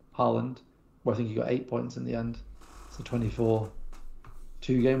on Haaland, where I think you got 8 points in the end. So 24,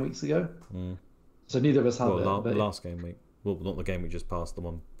 2 game weeks ago. So neither of us had it. The last game week. Well, not the game we just passed, the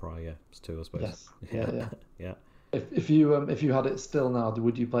one prior. Yeah, it's 2, I suppose. Yes. Yeah. If you had it still now,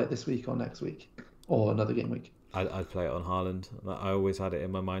 would you play it this week or next week, or another game week? I'd play it on Haaland. I always had it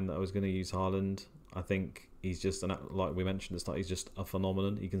in my mind that I was going to use Haaland. I think he's just, like we mentioned, it's like he's just a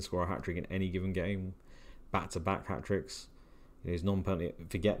phenomenon. He can score a hat trick in any given game, back-to-back hat tricks. His non-penalty,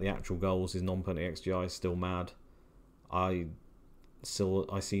 forget the actual goals, his non-penalty XGI is still mad. I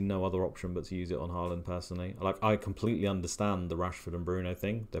see no other option but to use it on Haaland personally. I completely understand the Rashford and Bruno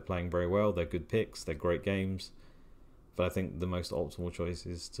thing. They're playing very well. They're good picks. They're great games. But I think the most optimal choice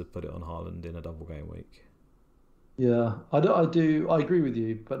is to put it on Haaland in a double game week. Yeah, I agree with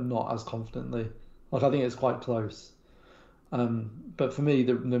you, but not as confidently. I think it's quite close. But for me,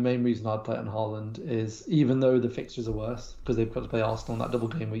 the main reason I'd play it on Haaland is, even though the fixtures are worse because they've got to play Arsenal in that double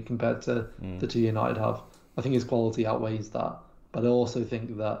game week compared to the 2 United have, I think his quality outweighs that. But I also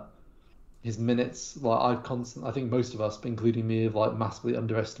think that his minutes, I think most of us, including me, have massively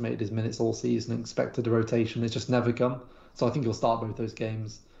underestimated his minutes all season and expected a rotation. It's just never come. So I think he'll start both those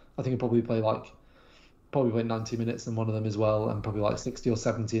games. I think he'll probably play 90 minutes in one of them as well, and probably 60 or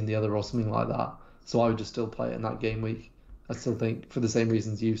 70 in the other, or something like that. So I would just still play it in that game week. I still think, for the same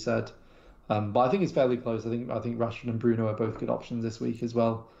reasons you've said. But I think it's fairly close. I think Rashford and Bruno are both good options this week as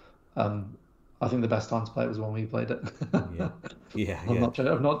well. I think the best time to play it was when we played it.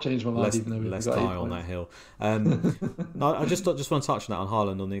 I've not changed my mind, even though we've got 8 points on that hill. No, I just want to touch on that on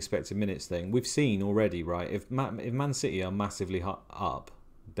Haaland, on the expected minutes thing. We've seen already, right? If Man City are massively up,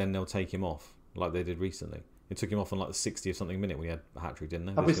 then they'll take him off, like they did recently. It took him off on the 60 or something minute when he had a hat trick, didn't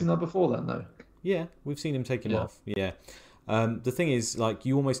they? Have we seen that before then, though? Yeah, we've seen him take him off. Yeah. The thing is,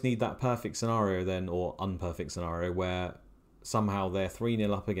 you almost need that perfect scenario then, or unperfect scenario, where somehow they're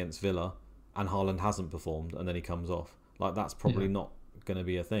 3-0 up against Villa and Haaland hasn't performed and then he comes off. That's probably not going to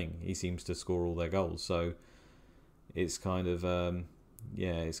be a thing. He seems to score all their goals. So it's kind of,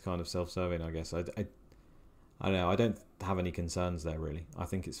 it's kind of self-serving, I guess. I don't know. I don't have any concerns there, really. I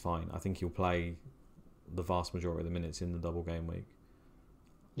think it's fine. I think he'll play the vast majority of the minutes in the double game week.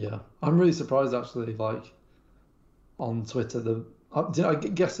 Yeah, I'm really surprised actually. On Twitter, I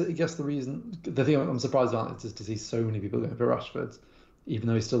guess the reason, the thing I'm surprised about is just to see so many people going for Rashford, even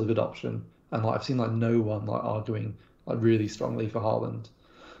though he's still a good option. And I've seen no one arguing really strongly for Haaland.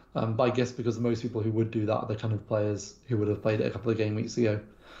 But I guess because most people who would do that are the kind of players who would have played it a couple of game weeks ago,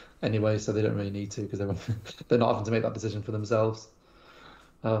 anyway, so they don't really need to, because they're not having to make that decision for themselves.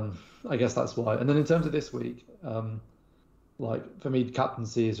 I guess that's why. And then in terms of this week, like for me,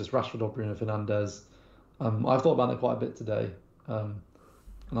 captaincy is just Rashford or Bruno Fernandes. I've thought about it quite a bit today, and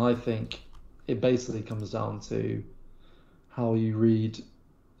I think it basically comes down to how you read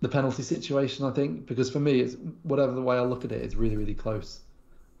the penalty situation. I think because for me, it's whatever the way I look at it, it's really really close.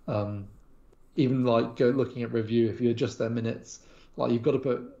 Um, Even like looking at review, if you adjust their minutes, like you've got to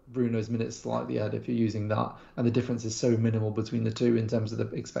put Bruno's minutes slightly ahead if you're using that, and the difference is so minimal between the two in terms of the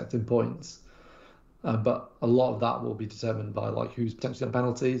expected points. But a lot of that will be determined by like who's potentially on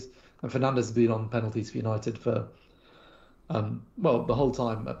penalties. And Fernandes has been on penalties for United for well the whole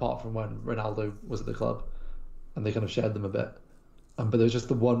time apart from when Ronaldo was at the club, and they kind of shared them a bit. But there was just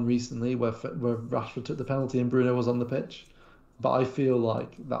the one recently where Rashford took the penalty and Bruno was on the pitch. But I feel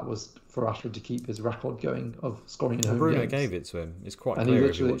like that was for Rashford to keep his record going of scoring in home Bruno games. gave it to him. It's quite And he clear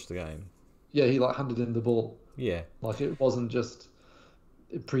if you literally, watch the game. yeah, he like handed him the ball. Yeah. Like it wasn't just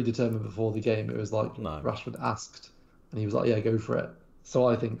predetermined before the game. It was like No. Rashford asked, and he was like, "Yeah, go for it." So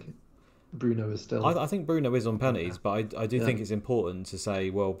I think Bruno is still. I think Bruno is on penalties, but I do Yeah. think it's important to say,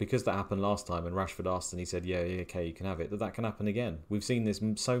 well, because that happened last time and Rashford asked and he said, yeah, okay, you can have it, that can happen again. We've seen this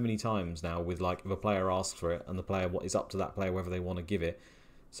so many times now with like if a player asks for it and the player, what is up to that player whether they want to give it.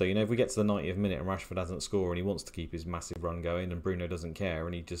 So, you know, if we get to the 90th minute and Rashford hasn't scored and he wants to keep his massive run going and Bruno doesn't care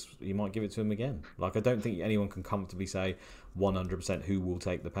and he might give it to him again. Like, I don't think anyone can comfortably say 100% who will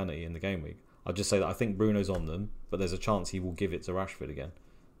take the penalty in the game week. I'll just say that I think Bruno's on them, but there's a chance he will give it to Rashford again.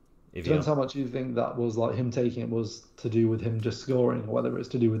 Depends how much you think that was like him taking it was to do with him just scoring, or whether it's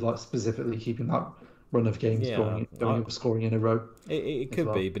to do with like specifically keeping that run of games scoring in a row. It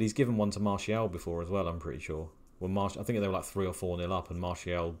could be, but he's given one to Martial before as well, I'm pretty sure. Well, I think they were like 3 or 4-0 up, and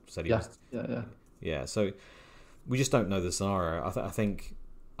Martial said he was. Yeah. So we just don't know the scenario. I think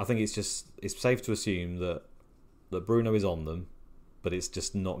it's safe to assume that Bruno is on them, but it's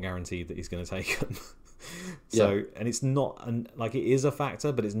just not guaranteed that he's going to take them. So, and it's not, like it is a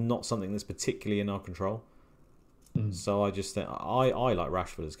factor, but it's not something that's particularly in our control. So I just think I like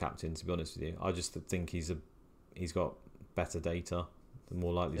Rashford as captain. To be honest with you, I just think he's got better data,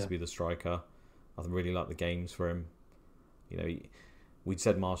 more likely to be the striker. I really like the games for him. You know, we'd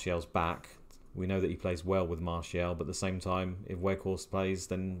said Martial's back. We know that he plays well with Martial, but at the same time, if Weghorst plays,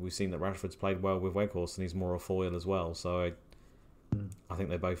 then we've seen that Rashford's played well with Weghorst, and he's more a foil as well. So I think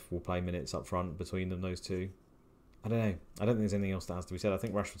they both will play minutes up front between them, those two. I don't know. I don't think there's anything else that has to be said. I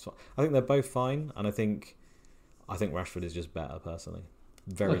think Rashford's fine. I think they're both fine, and I think Rashford is just better personally,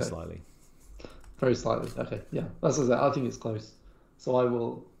 very slightly. Very slightly. Okay, yeah, that's what I think it's close. So I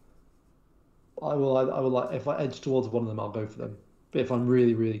will like if I edge towards one of them, I'll go for them. But if I'm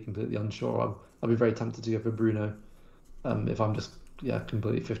really, really completely unsure, I'll be very tempted to go for Bruno. If I'm just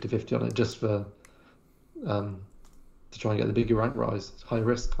completely 50-50 on it, just for to try and get the bigger rank rise, high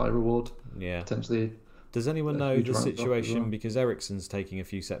risk, high reward. Yeah, potentially. Does anyone know the situation? Because Eriksen's taking a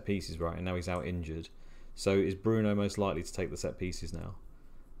few set pieces, right, and now he's out injured. So is Bruno most likely to take the set pieces now?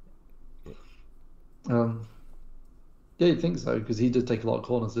 Yeah, you'd think so, because he did take a lot of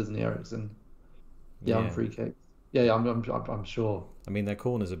corners, doesn't he, Eriksen? Yeah, on free kick. Yeah, I'm sure. I mean, their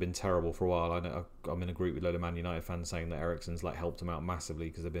corners have been terrible for a while. I know I'm in a group with a load of Man United fans saying that Eriksen's like helped them out massively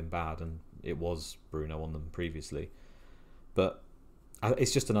because they've been bad, and it was Bruno on them previously. But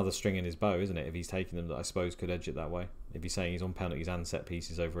it's just another string in his bow, isn't it? If he's taking them, that I suppose could edge it that way. If he's saying he's on penalties and set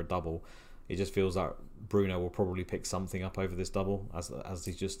pieces over a double, it just feels like Bruno will probably pick something up over this double, as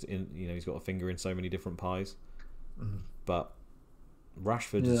he's just in. You know, he's got a finger in so many different pies. But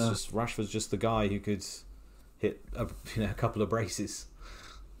Rashford's just the guy who could hit a couple of braces.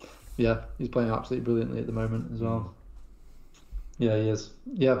 Yeah, he's playing absolutely brilliantly at the moment as well. Yeah, he is.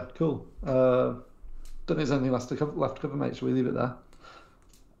 Yeah, cool. Don't think there's anything left to cover, mate. Shall we leave it there?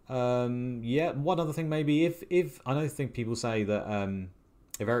 Yeah, one other thing maybe. If I think people say that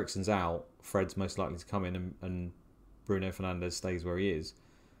if Eriksen's out, Fred's most likely to come in and Bruno Fernandes stays where he is.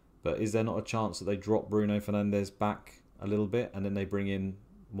 But is there not a chance that they drop Bruno Fernandes back a little bit and then they bring in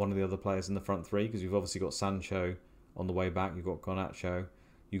one of the other players in the front three? Because you've obviously got Sancho on the way back, you've got Garnacho,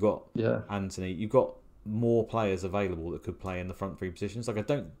 you've got Anthony, you've got more players available that could play in the front three positions. Like, I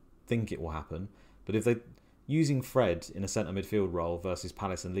don't think it will happen, but if they're using Fred in a centre midfield role versus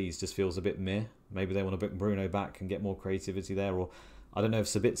Palace and Leeds just feels a bit meh. Maybe they want to bring Bruno back and get more creativity there, or I don't know if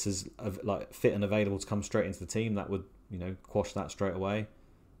Sabitza's like fit and available to come straight into the team, that would quash that straight away.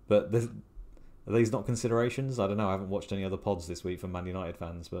 But are these not considerations? I don't know. I haven't watched any other pods this week from Man United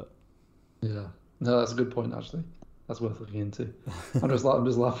fans, but yeah, no, that's a good point actually. That's worth looking into. I'm just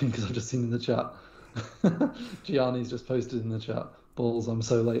laughing because I've just seen in the chat. Gianni's just posted in the chat. Balls, I'm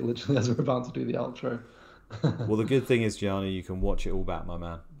so late. Literally, as we're about to do the outro. Well, the good thing is, Gianni, you can watch it all back, my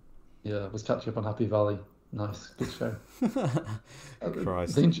man. Yeah, was catching up on Happy Valley. Nice, good show. I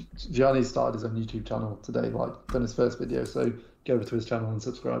Christ. think Gianni started his own YouTube channel today, like done his first video, so go over to his channel and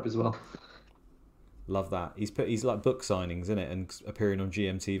subscribe as well. Love that. He's like book signings, isn't it? And appearing on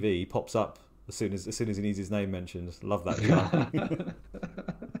GMTV. He pops up as soon as he needs his name mentioned. Love that, Gianni.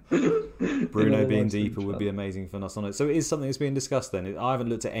 Bruno being deeper would be amazing for us on it. So it is something that's being discussed then. I haven't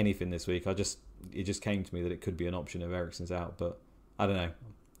looked at anything this week. It just came to me that it could be an option if Eriksen's out, but I don't know.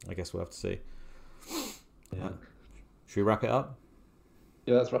 I guess we'll have to see. Yeah. Should we wrap it up?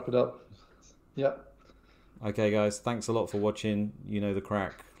 Yeah, let's wrap it up. Yeah. Okay, guys. Thanks a lot for watching. You know the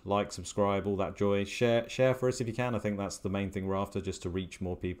crack. Like, subscribe, all that joy. Share for us if you can. I think that's the main thing we're after, just to reach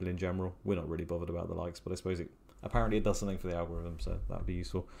more people in general. We're not really bothered about the likes, but I suppose apparently it does something for the algorithm, so that would be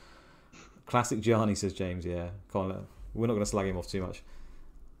useful. Classic Gianni, says James. Yeah, we're not going to slag him off too much.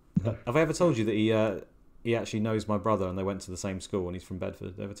 Have I ever told you that he actually knows my brother and they went to the same school and he's from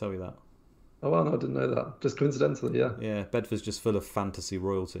Bedford? Did I ever tell you that? Oh, well, no, I didn't know that. Just coincidentally, yeah. Yeah, Bedford's just full of fantasy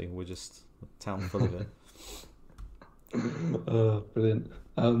royalty. We're just a town full of it. Brilliant.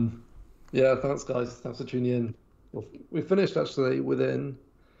 Yeah, thanks, guys. Thanks for tuning in. We finished actually within.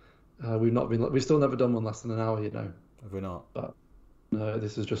 We've still never done one less than an hour, Have we not? But no,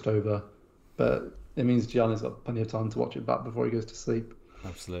 this is just over. But it means Gianni's got plenty of time to watch it back before he goes to sleep.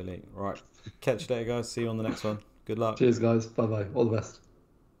 Absolutely. Right. Catch you later, guys. See you on the next one. Good luck. Cheers, guys. Bye bye. All the best.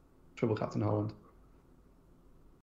 Triple Captain Haaland.